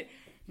 And then it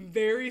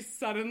very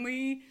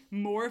suddenly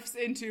morphs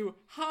into,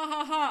 ha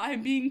ha ha,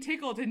 I'm being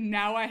tickled, and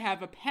now I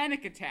have a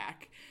panic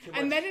attack.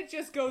 And then it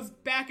just goes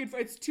back and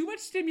forth. It's too much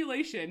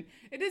stimulation.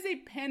 It is a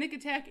panic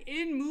attack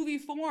in movie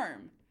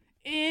form.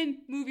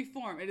 In movie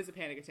form, it is a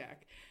panic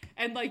attack.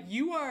 And, like,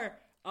 you are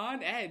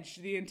on edge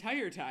the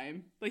entire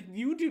time. Like,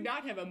 you do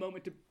not have a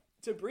moment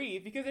to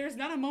breathe because there's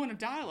not a moment of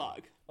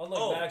dialogue.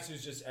 Unlike Max,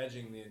 who's just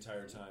edging the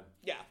entire time.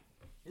 Yeah.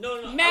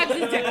 No. Max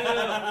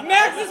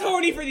is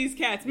horny for these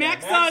cats.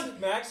 Max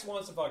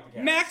wants to fuck the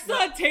cats. Max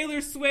saw Taylor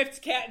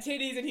Swift cat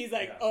titties, and he's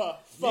like,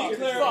 fuck.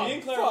 Me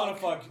and Claire want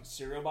to fuck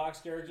cereal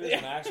box characters.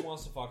 Yeah. Max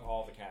wants to fuck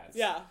all the cats.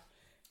 Yeah.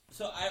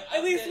 So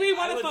at least we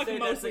want to fuck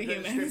mostly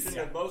humans.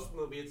 Of most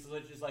movies,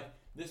 it's just like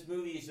this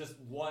movie is just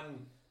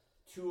 1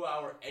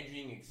 2-hour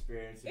edging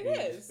experience. It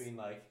is just being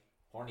like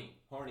horny,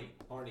 song,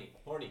 horny,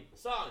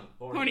 song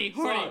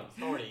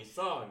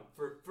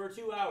for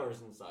 2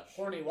 hours and such.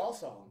 Horny wall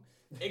song.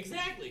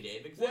 Exactly,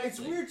 Dave. Exactly. Well, it's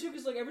weird too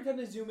because like every time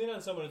they zoom in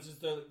on someone, it's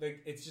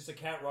just a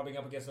cat rubbing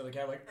up against another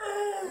cat, like.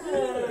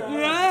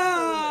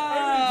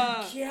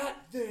 I do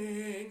cat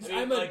things.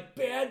 I'm a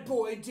bad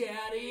boy,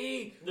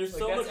 daddy. There's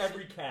like, so much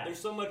every cat. There's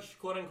so much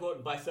quote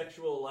unquote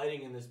bisexual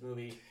lighting in this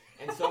movie,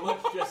 and so much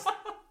just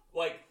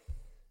like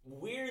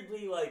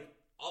weirdly like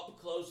up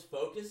close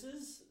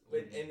focuses,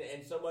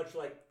 and so much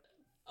like.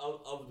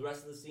 Of the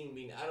rest of the scene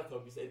being out of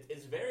focus,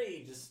 it's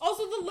very just.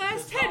 Also, the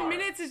last bizarre. 10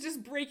 minutes is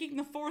just breaking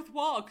the fourth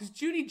wall because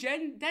Judy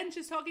Dench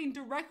is talking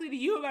directly to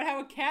you about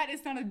how a cat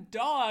is not a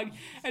dog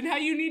and how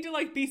you need to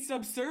like be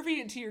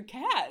subservient to your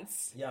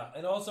cats. Yeah,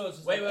 and also it's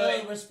just wait,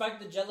 respect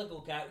the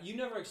jellicle cat. You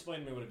never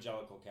explained to me what a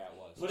jellicle cat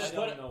was. Put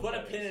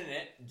a pin in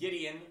it.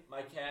 Gideon,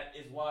 my cat,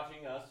 is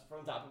watching us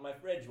from the top of my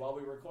fridge while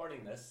we're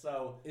recording this.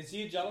 So is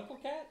he a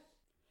jellicle cat?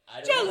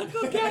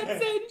 Jellicle cats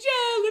and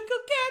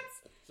jellicle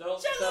cats.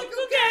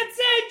 Jellicle cats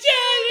and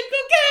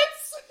jellicle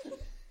cats!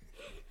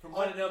 From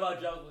what I know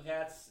about jellicle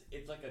cats,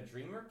 it's like a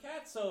dreamer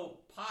cat, so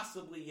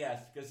possibly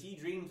yes, because he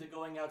dreams of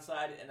going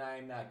outside, and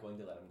I'm not going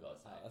to let him go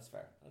outside. That's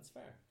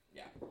fair.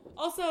 Yeah.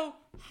 Also,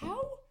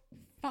 how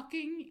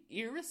fucking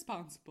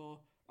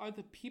irresponsible are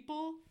the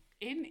people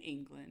in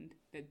England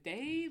that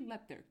they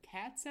let their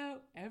cats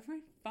out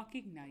every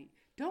fucking night?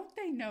 Don't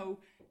they know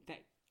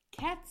that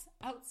cats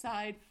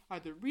outside are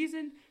the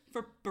reason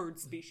for bird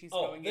species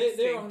going extinct?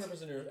 They're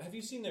 100%. Have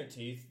you seen their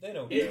teeth? They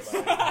don't care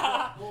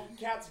about it. Well,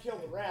 cats kill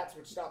the rats,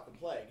 which stop the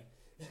plague.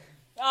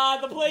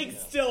 The plague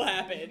still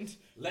happened.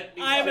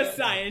 I'm a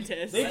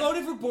scientist. They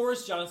voted for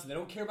Boris Johnson. They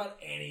don't care about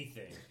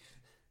anything.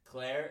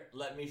 Claire,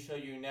 let me show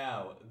you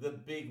now the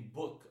big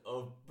book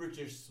of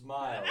British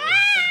smiles.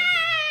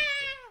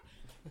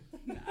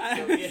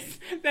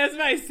 That's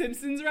my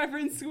Simpsons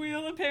reference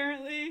squeal,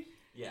 apparently.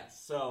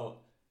 Yes,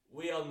 so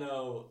we all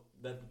know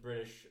that the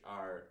British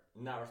are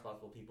not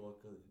responsible people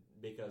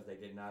because they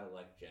did not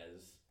elect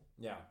Jez.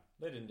 Yeah,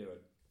 they didn't do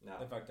it. No.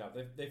 They fucked up.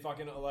 They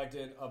fucking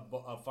elected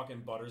a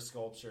fucking butter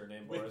sculpture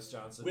named Boris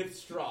Johnson. With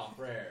straw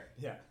for hair.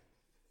 Yeah.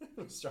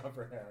 Straw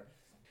for hair.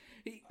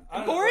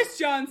 Boris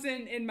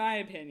Johnson, in my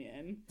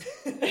opinion,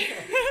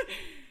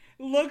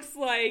 looks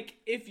like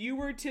if you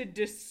were to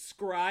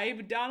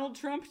describe Donald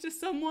Trump to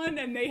someone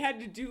and they had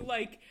to do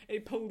like a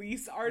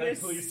police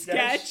artist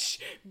sketch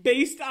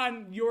based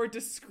on your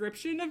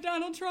description of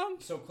Donald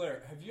Trump. So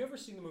Claire, have you ever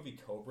seen the movie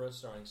Cobra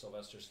starring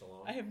Sylvester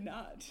Stallone? I have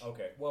not.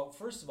 Okay, well,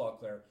 first of all,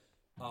 Claire,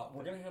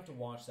 we're going to have to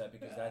watch that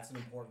because that's an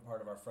important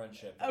part of our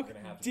friendship that we're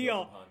going to have to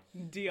build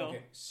upon. Deal.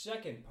 Okay,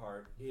 second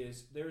part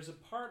is there's a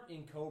part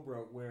in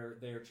Cobra where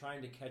they're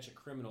trying to catch a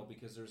criminal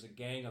because there's a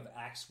gang of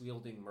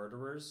axe-wielding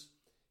murderers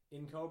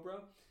in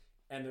Cobra,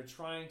 and they're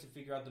trying to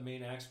figure out the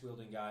main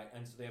axe-wielding guy,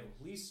 and so they have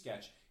a police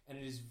sketch, and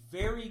it is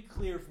very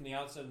clear from the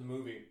outset of the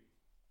movie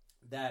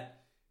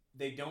that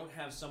they don't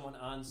have someone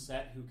on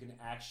set who can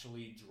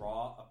actually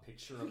draw a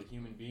picture of a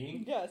human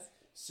being. Yes.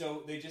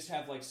 So they just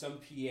have like some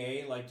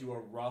PA like do a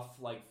rough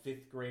like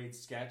 5th grade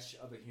sketch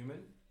of a human.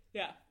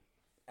 Yeah.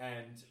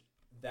 And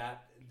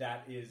that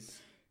is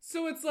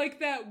so it's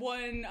like that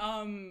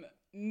one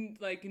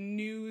like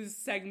news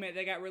segment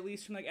that got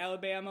released from like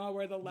Alabama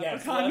where the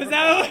leprechaun was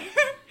out.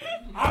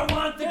 I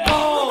want the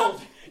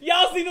gold.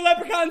 Y'all see the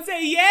leprechaun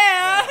say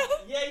yeah.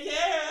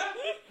 Yeah.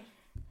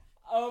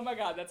 Oh my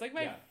god, that's like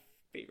my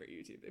favorite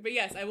YouTuber. But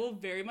yes, I will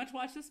very much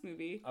watch this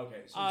movie.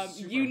 Okay, so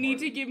you need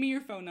to give me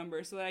your phone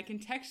number so that I can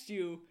text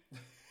you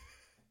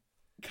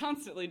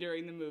constantly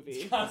during the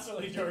movie.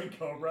 Constantly during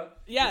Cobra?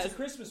 Yes. It's a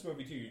Christmas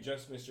movie too. You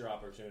just missed your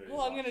opportunity.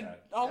 Well,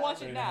 I'll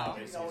watch it now.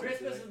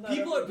 Christmas is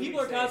not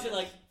People are constantly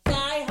like,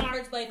 Die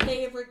Hard's my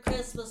favorite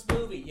Christmas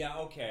movie. Yeah,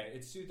 okay.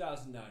 It's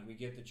 2009. We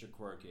get that you're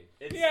quirky.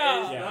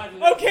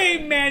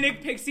 Okay,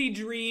 Manic Pixie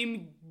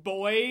Dream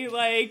boy,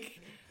 like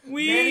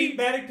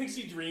Manic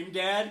Pixie Dream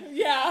Dad.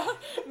 Yeah,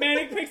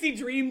 Manic Pixie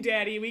Dream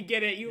Daddy. We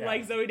get it. You Yeah.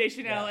 like Zooey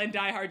Deschanel Yeah. and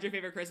Die Hard's your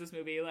favorite Christmas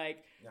movie.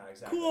 Like, Yeah,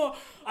 exactly. cool.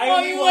 I Oh,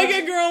 only you watch-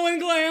 like a girl in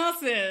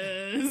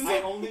glasses.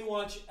 I only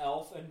watch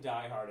Elf and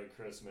Die Hard at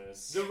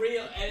Christmas. The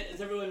real,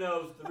 as everyone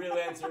knows, the real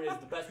answer is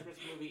the best Christmas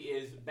movie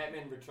is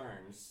Batman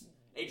Returns,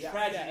 a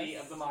tragedy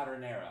Yes. of the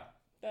modern era.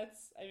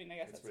 That's, I mean, I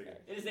guess That's that's pretty fair.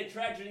 It is a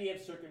tragedy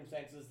of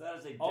circumstances. That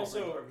is a different Also,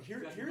 discussion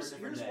for a here's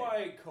different day.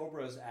 why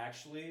Cobra is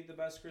actually the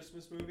best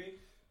Christmas movie,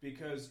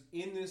 because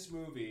in this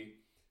movie,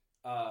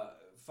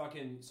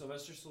 fucking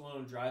Sylvester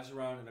Stallone drives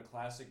around in a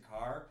classic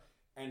car,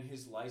 and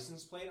his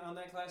license plate on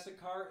that classic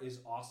car is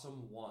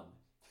Awesome 1.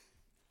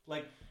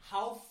 Like,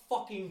 how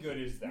fucking good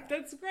is that?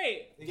 That's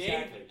great.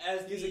 Exactly. Dave,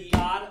 as He's the a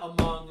god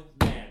among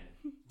men.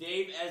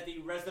 Dave, as the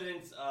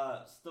resident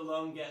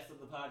Stallone guest of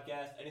the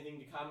podcast, anything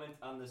to comment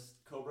on this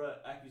Cobra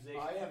accusation?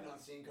 I have not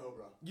seen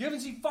Cobra. You haven't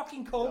seen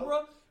fucking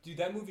Cobra? Dude,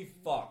 that movie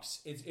fucks.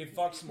 It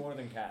fucks more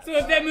than Cats. So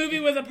if that movie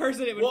was a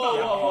person, it would Whoa,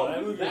 fuck. whoa, whoa!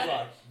 that movie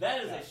fucked.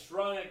 That is Yeah. a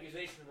strong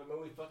accusation of a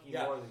movie fucking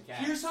Yeah. more than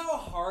Cats. Here's how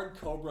hard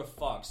Cobra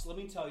fucks. Let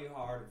me tell you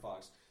how hard it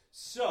fucks.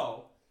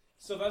 So,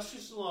 Sylvester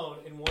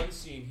Stallone, in one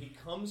scene, he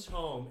comes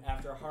home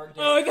after a hard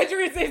day. Oh, I thought you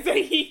were going to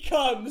say he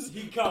comes.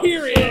 He comes.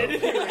 Period.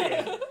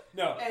 Period.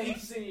 No, End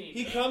scene.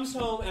 he comes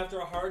home after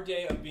a hard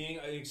day of being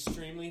an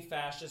extremely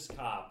fascist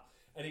cop,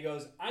 and he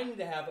goes, I need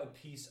to have a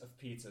piece of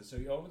pizza. So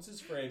he opens his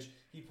fridge,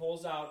 he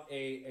pulls out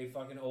a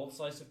fucking old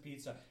slice of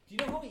pizza. Do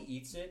you know how he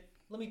eats it?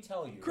 Let me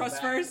tell you.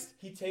 Crust first?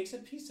 He takes a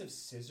piece of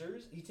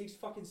scissors, he takes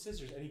fucking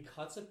scissors, and he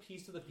cuts a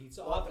piece of the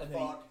pizza What off, the and then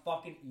he fuck?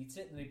 fucking eats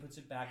it, and then he puts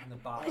it back in the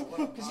box. Oh,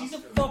 what a Because he's a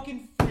monster.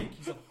 fucking freak.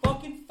 He's a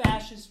fucking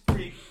fascist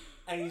freak.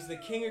 And he's the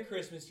king of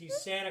Christmas. He's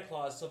Santa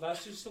Claus.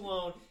 Sylvester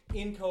Stallone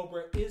in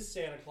Cobra is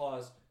Santa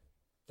Claus.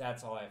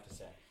 That's all I have to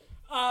say.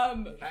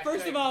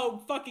 First of all,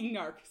 fucking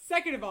narc.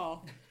 Second of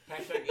all,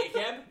 Hashtag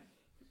ACAB?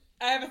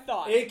 I have a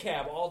thought.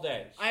 A-cab all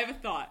day. I have a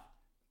thought.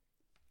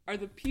 Are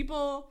the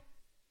people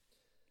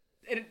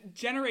in a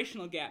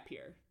generational gap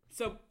here?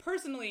 So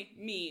personally,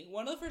 me,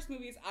 one of the first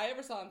movies I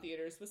ever saw in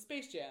theaters was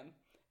Space Jam.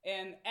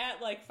 And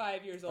at like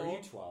 5 years old. Are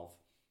you 12?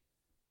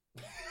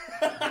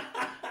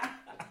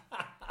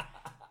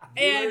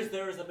 Viewers,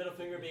 there was a middle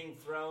finger being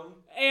thrown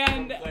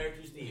And from Claire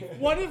to Steve.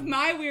 one of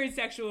my weird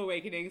sexual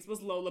awakenings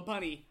was Lola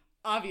Bunny,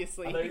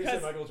 obviously. I thought you were saying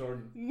because Michael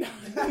Jordan. no,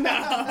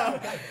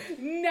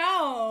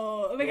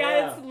 no. Oh my god,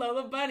 Yeah. it's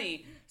Lola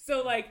Bunny.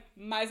 So like,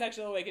 my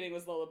sexual awakening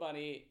was Lola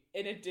Bunny,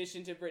 in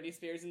addition to Britney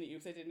Spears in the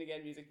Oops, I Did It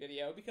Again music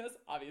video, because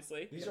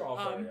obviously. These are all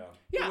fair,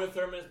 yeah. Yeah, With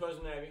Thurman as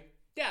Poison Ivy.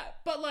 yeah,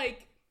 but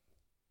like,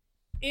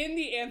 in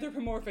the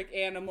anthropomorphic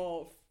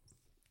animal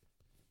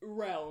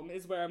realm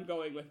is where I'm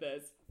going with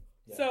this.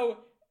 Yeah. So,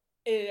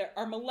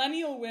 are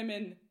millennial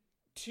women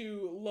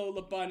to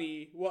Lola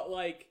Bunny what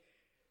like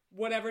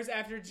whatever's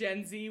after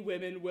Gen Z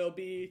women will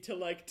be to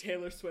like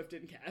Taylor Swift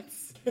and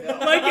Cats? Like,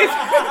 is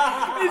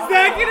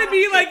that gonna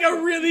be like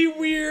a really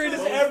weird?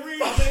 Every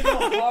fucking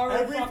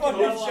fucking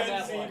level on Gen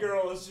that Z one.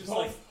 girl is just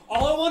like,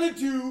 all I want to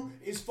do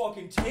is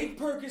fucking take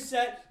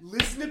Percocet,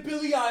 listen to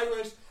Billie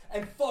Eilish,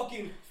 and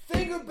fucking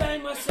finger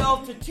bang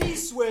myself to T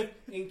Swift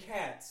in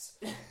Cats.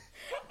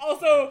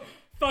 Also,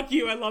 fuck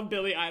you. I love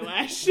Billie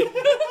Eilish.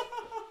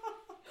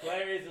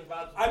 Claire is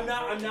about to...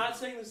 I'm not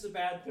saying this is a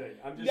bad thing.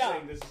 I'm just Yeah.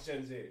 saying this is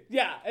Gen Z.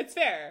 Yeah, it's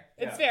fair.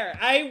 It's fair.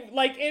 I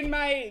like in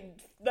my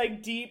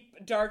like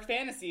deep dark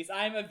fantasies,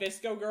 I'm a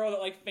Visco girl that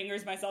like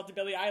fingers myself to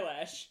Billie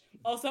Eilish.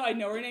 Also, I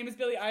know her name is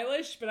Billie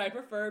Eilish, but I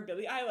prefer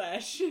Billie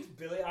Eilish.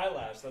 Billie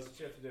Eilish, that's what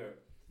you have to do.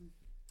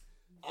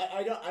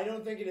 I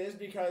don't think it is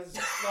because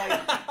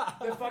like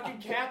the fucking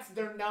cats,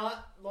 they're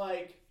not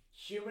like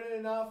human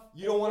enough.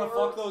 You don't want to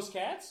or- fuck those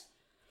cats?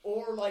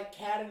 or like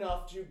cat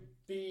enough to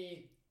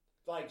be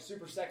like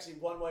super sexy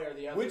one way or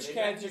the other. Which They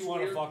cat have do you this want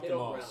to weird fuck the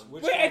middle most?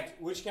 ground.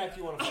 Which cat do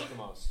you want to fuck the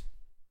most?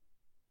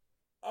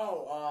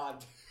 Oh,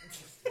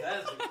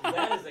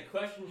 That is a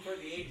question for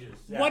the ages.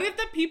 Yeah. What if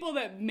the people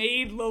that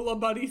made Lola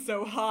Bunny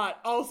so hot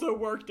also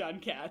worked on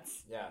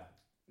Cats? Yeah.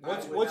 I would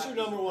What's not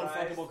your be number one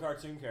surprised. fuckable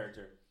cartoon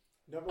character?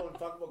 number one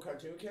fuckable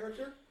cartoon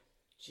character?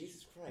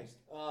 Jesus Christ.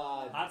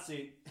 Hot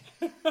seat.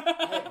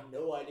 I have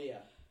no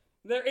idea.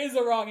 There is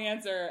a wrong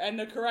answer, and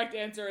the correct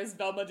answer is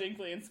Velma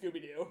Dinkley and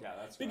Scooby-Doo. Yeah,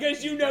 that's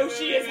Because you know Wait,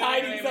 she wait, is wait,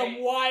 hiding wait, some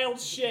wait. wild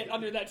shit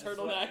under that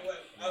turtleneck.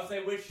 I'll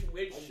say which I'm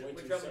way too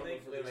other sober thing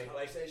for like these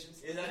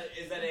conversations. is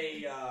that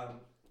a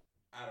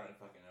I don't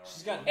fucking know.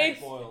 She's got neck It's,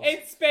 boils.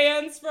 it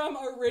spans from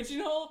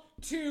original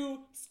to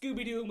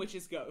Scooby-Doo and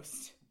Witch's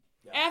Ghost.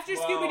 Yeah. After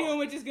Well- Scooby-Doo and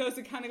Witch's Ghost,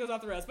 it kind of goes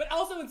off the rails. But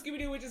also in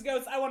Scooby-Doo and Witch's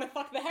Ghost, I want to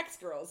fuck the Hex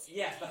Girls.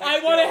 Yes, the I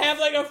Hex want to Girls. have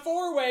like a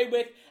four-way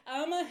with,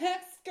 I'm a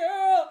Hex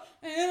Girl,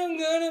 and I'm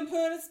gonna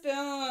put a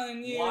spell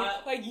on you.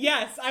 What? Like,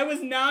 yes, I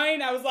was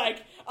 9, I was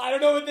like, I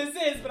don't know what this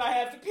is, but I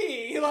have to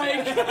pee.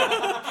 Like,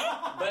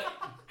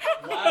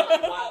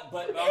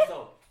 but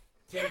also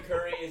Tim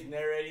Curry is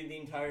narrating the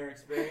entire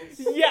experience.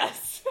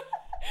 yes.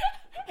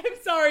 I'm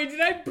sorry, did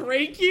I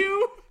break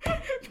you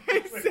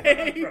by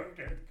saying...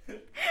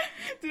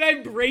 Did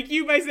I break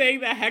you by saying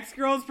that Hex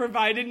Girls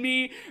provided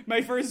me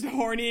my first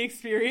horny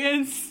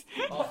experience?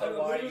 Also,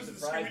 why are you the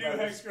surprised Scooby-Doo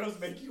by Hex Girls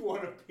make you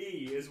want to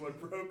pee is what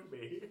broke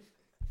me.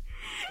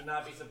 Should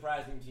not be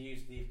surprising to you,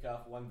 Steve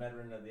Cuff, one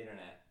veteran of the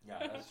internet. Yeah,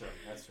 that's true.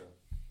 That's true.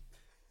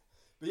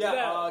 But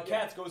yeah,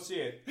 Cats, go see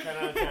it. 10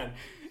 out of 10.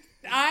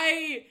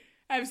 I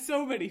have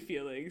so many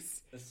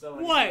feelings. There's so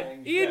many One,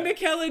 things. Ian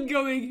McKellen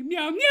going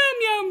meow, meow,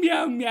 meow,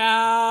 meow,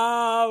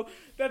 meow.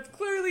 That's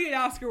clearly an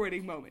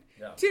Oscar-winning moment.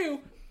 Yeah. Two,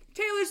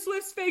 Taylor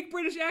Swift's fake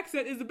British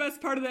accent is the best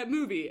part of that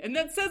movie, and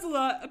that says a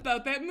lot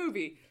about that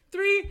movie.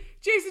 Three,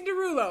 Jason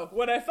Derulo.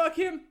 Would I fuck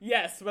him?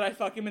 Yes. Would I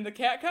fuck him in the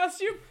cat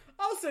costume?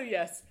 Also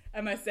yes.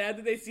 Am I sad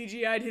that they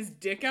CGI'd his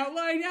dick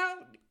outline out?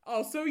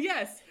 Also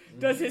yes.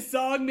 Does his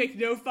song make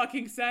no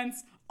fucking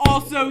sense?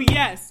 Also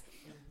yes.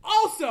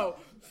 Also,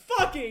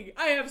 fucking,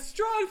 I have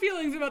strong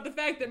feelings about the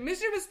fact that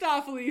Mr.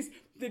 Mistopheles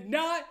did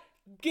not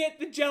get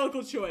the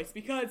Jellicle choice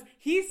because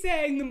he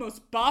sang the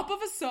most bop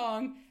of a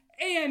song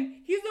and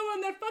he's the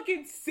one that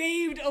fucking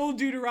saved old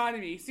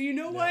Deuteronomy. So you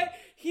know what?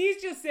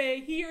 He's just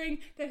hearing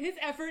that his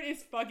effort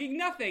is fucking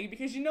nothing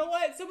because you know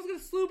what? Someone's gonna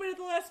sloop in at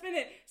the last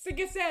minute,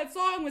 sing a sad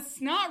song with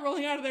snot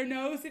rolling out of their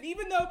nose, and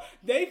even though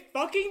they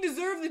fucking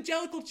deserve the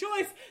Jellicle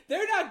choice,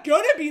 they're not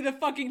gonna be the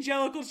fucking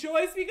Jellicle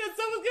choice because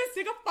someone's gonna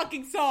sing a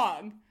fucking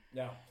song.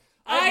 No.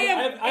 I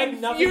am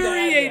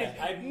infuriated.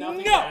 I have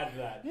nothing to add to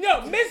that.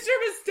 No, Mr.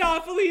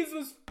 Mistopheles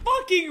was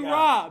fucking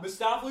robbed.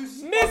 Mistopheles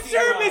was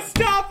Mr.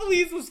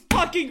 Mistopheles was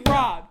fucking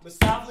robbed.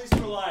 Mistopheles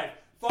for life.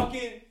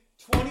 Fucking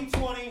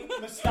 2020,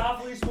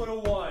 Mistopheles would have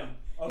won.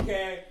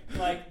 Okay?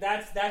 Like,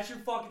 that's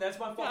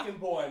my fucking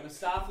boy.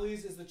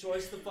 Mistopheles is the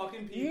choice of the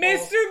fucking people.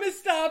 Mr.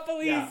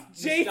 Mistopheles, Yeah,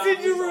 Jason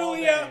Mistopheles all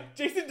Derulo. day.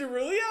 Jason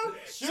Derulo?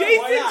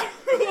 Sure, why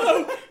Jason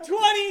Derulo,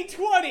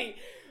 2020.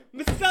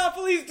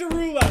 Mistopheles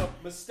Derulo.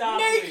 Mistopheles.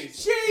 Make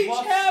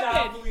change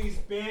happen. Mistopheles,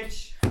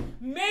 bitch.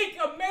 Make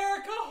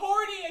America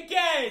horny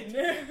again.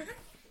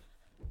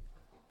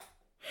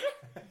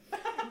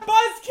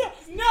 Buzzkill.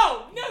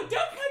 No, don't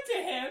cut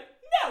to him.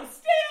 No,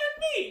 stay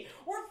on me.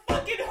 We're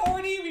fucking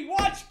horny. We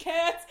watch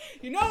Cats.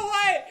 You know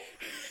what?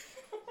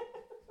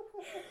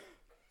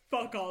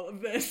 Fuck all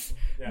of this.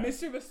 Yeah.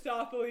 Mr.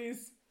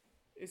 Mistopheles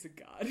is a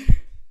god.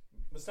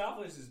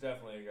 Mistopheles is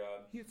definitely a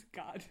god. He's a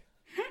god.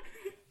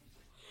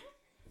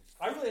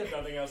 I really have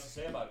nothing else to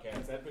say about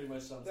Cats. That pretty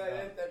much sums it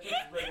up.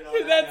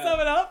 Did that sum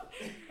it up?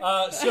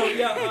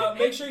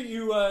 Make sure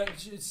you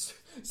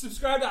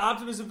subscribe to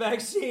Optimism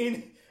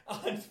Vaccine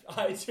on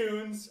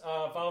iTunes.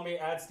 Follow me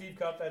at Steve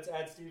Cuff. That's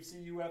at Steve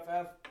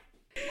Cuff.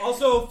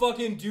 Also,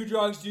 fucking do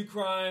drugs, do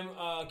crime,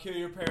 kill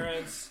your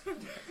parents.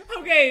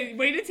 Okay,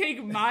 way to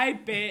take my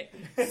bit,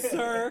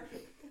 sir.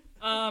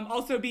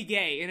 Also, be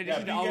gay in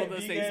addition to all of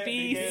those things.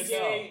 Be gay as Do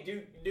well.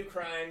 gay, do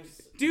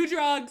crimes. Do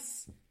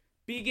drugs,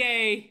 be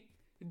gay,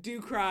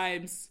 do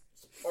crimes,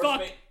 Or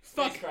fuck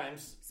space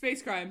crimes.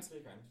 space crimes,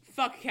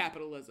 fuck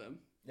capitalism.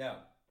 Yeah.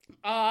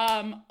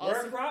 Also,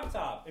 Wear a crop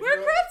top.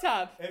 wear a crop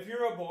top. If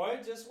you're a boy,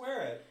 just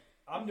wear it.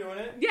 I'm doing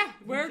it. Yeah,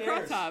 wear a crop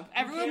cares? top. Who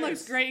Everyone cares?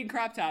 looks great in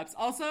crop tops.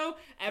 Also, Flex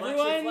your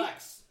everyone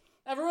flex.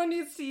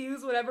 needs to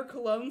use whatever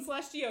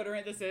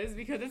cologne/deodorant this is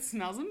because it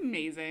smells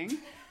amazing.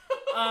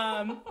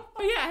 But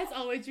yeah, as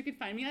always, you can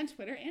find me on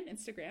Twitter and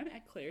Instagram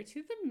at Claire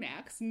to the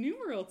Max,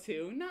 numeral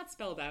 2, not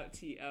spelled out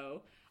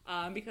T-O,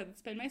 because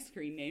it's been my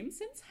screen name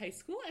since high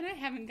school and I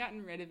haven't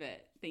gotten rid of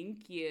it.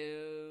 Thank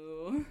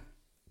you.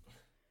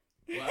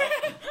 Well,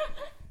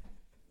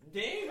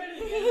 Dave,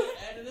 anything to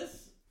add to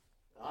this?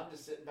 I'm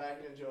just sitting back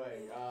and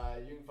enjoying.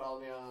 You can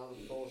follow me on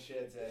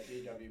bullshits at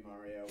DW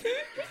Mariouw.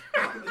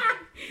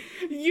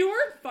 You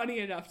weren't funny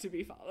enough to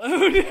be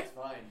followed. That's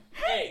fine.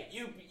 Hey,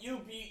 you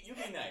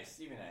be nice.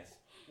 You be nice.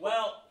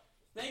 Well,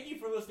 thank you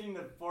for listening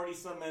to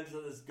 40-some minutes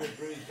of this Good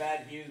Brews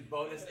Bad Views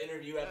bonus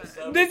interview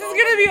episode. This is with all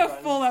going to be my a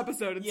friends. full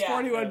episode. It's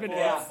 41 minutes.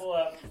 Yeah. Full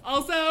up.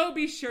 Also,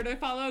 be sure to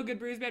follow Good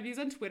Brews Bad Views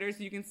on Twitter so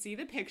you can see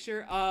the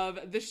picture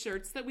of the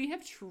shirts that we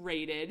have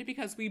traded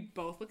because we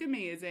both look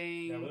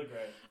amazing. Yeah, we look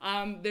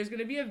great. There's going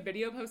to be a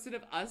video posted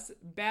of us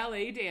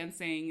ballet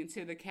dancing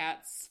to the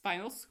Cats'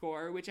 final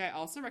score, which I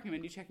also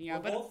recommend you checking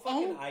out. We're both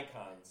fucking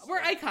icons. we're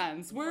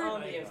icons.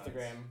 On the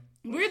Instagram.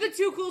 We're the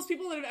two coolest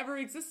people that have ever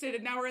existed,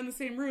 and now we're in the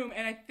same room,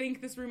 and I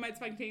think this room might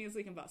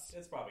spontaneously combust.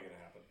 It's probably gonna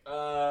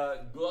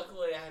happen.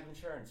 Luckily I have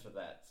insurance for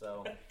that,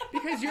 so.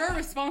 Because you're a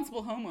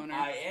responsible homeowner.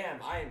 I am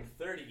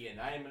 30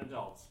 and I am an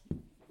adult.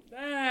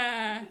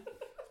 Ah.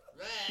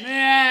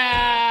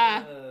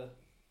 Ah.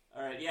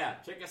 Alright, yeah,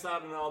 check us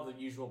out in all the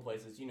usual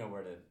places. You know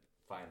where to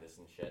find us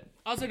and shit.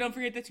 Also, don't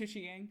forget the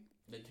Tucci Gang.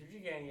 The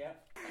Tucci Gang, yeah.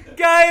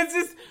 Guys,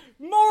 just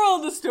moral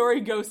of the story,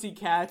 go see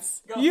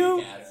Cats. Go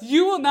see Cats.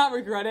 You will not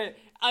regret it.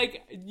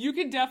 Like, you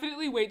can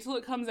definitely wait till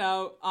it comes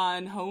out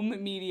on home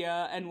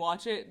media and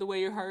watch it the way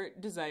your heart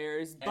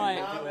desires.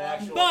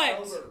 And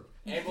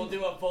we'll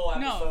do a full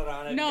episode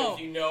on it no. because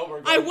you know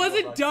we're going I to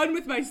wasn't go done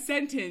with my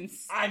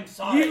sentence. I'm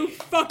sorry. You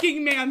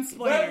fucking mansplainers.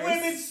 Let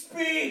women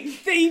speak.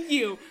 Thank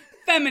you.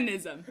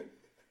 Feminism.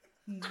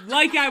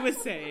 Like I was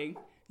saying,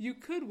 You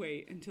could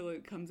wait until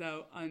it comes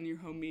out on your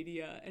home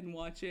media and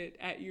watch it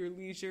at your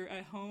leisure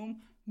at home,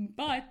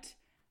 but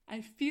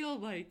I feel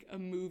like a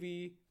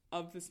movie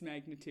of this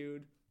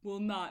magnitude will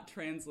not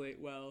translate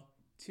well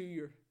to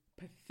your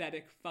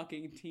pathetic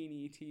fucking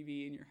teeny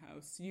TV in your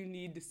house. You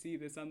need to see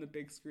this on the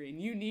big screen.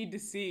 You need to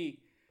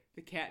see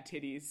the cat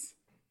titties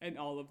in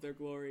all of their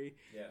glory.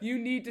 Yeah. You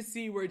need to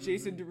see where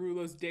Jason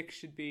Derulo's dick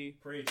should be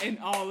Preach. in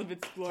all of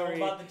its glory.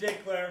 Tell 'em about the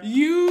dick, Claire.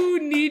 You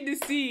need to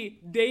see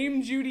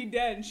Dame Judi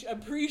Dench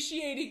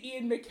appreciating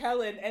Ian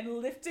McKellen and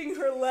lifting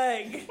her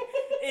leg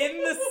in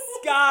the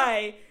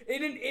sky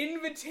in an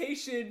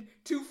invitation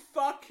to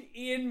fuck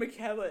Ian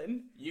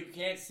McKellen. You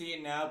can't see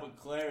it now, but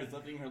Claire is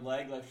lifting her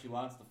leg like she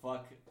wants to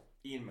fuck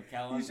Ian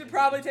McKellen. You should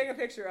probably take a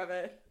picture of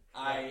it.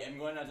 I am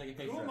going to take a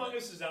picture Who of among it.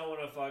 us does not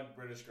want to fuck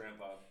British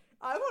Grandpa?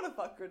 I want to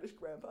fuck British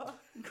Grandpa.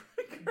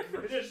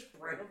 British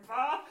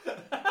Grandpa?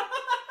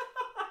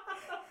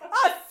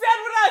 I said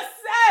what I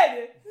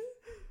said!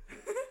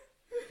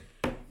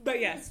 But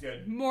yes,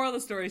 Good. moral of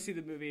the story, see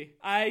the movie.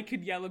 I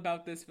could yell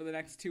about this for the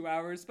next 2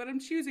 hours, but I'm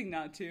choosing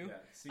not to. Yeah,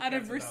 see out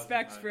Cats of 1,000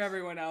 respect for times.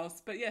 everyone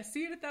else. But yeah,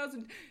 see it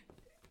 1,000...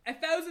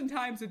 1,000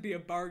 times would be a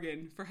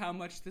bargain for how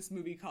much this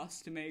movie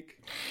costs to make.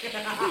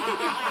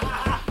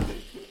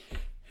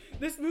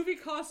 This movie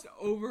cost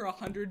over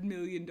 $100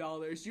 million.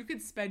 You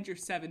could spend your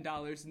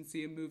 $7 and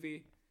see a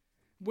movie.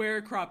 Wear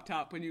a crop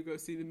top when you go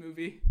see the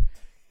movie.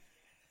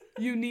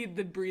 You need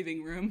the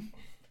breathing room.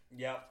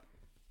 Yep.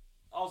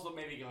 Also,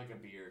 maybe get like a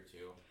beer or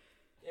two.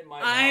 It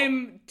might.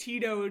 I'm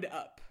Tito'd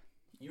up.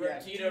 You are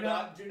Tito.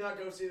 Do not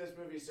go see this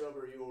movie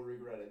sober. You will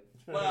regret it.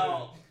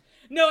 Well,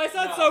 No, I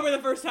saw it No. sober the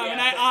first time, Yeah, and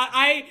but-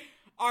 I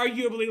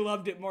arguably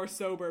loved it more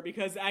sober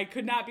because I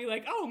could not be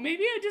like, oh,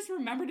 maybe I just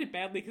remembered it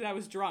badly because I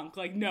was drunk.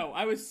 Like, no,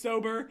 I was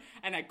sober,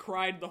 and I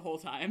cried the whole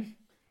time.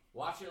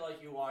 watch it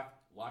like you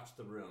watch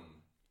The Room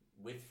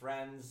with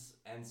friends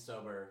and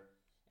sober,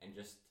 and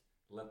just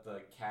let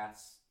the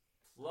cats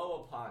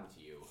flow upon to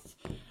you.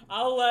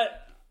 I'll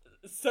let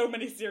so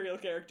many serial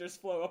characters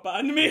flow up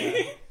on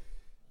me.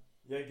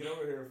 Yeah, get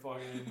over here,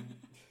 fucking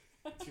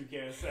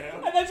Toucan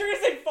Sam. I thought you were going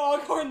to say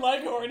foghorn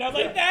leghorn. I was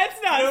like, that's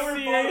not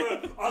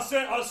serious.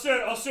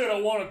 I said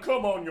I want to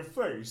come on your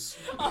face.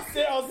 I'll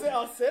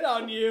sit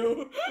on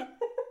you.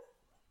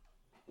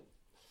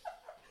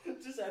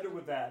 Just end it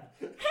with that.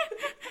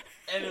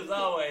 And as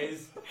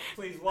always,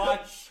 please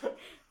watch.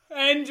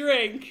 And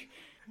drink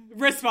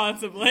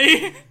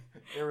responsibly.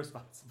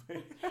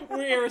 Irresponsibly.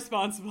 We're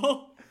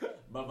irresponsible.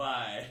 Bye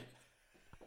bye.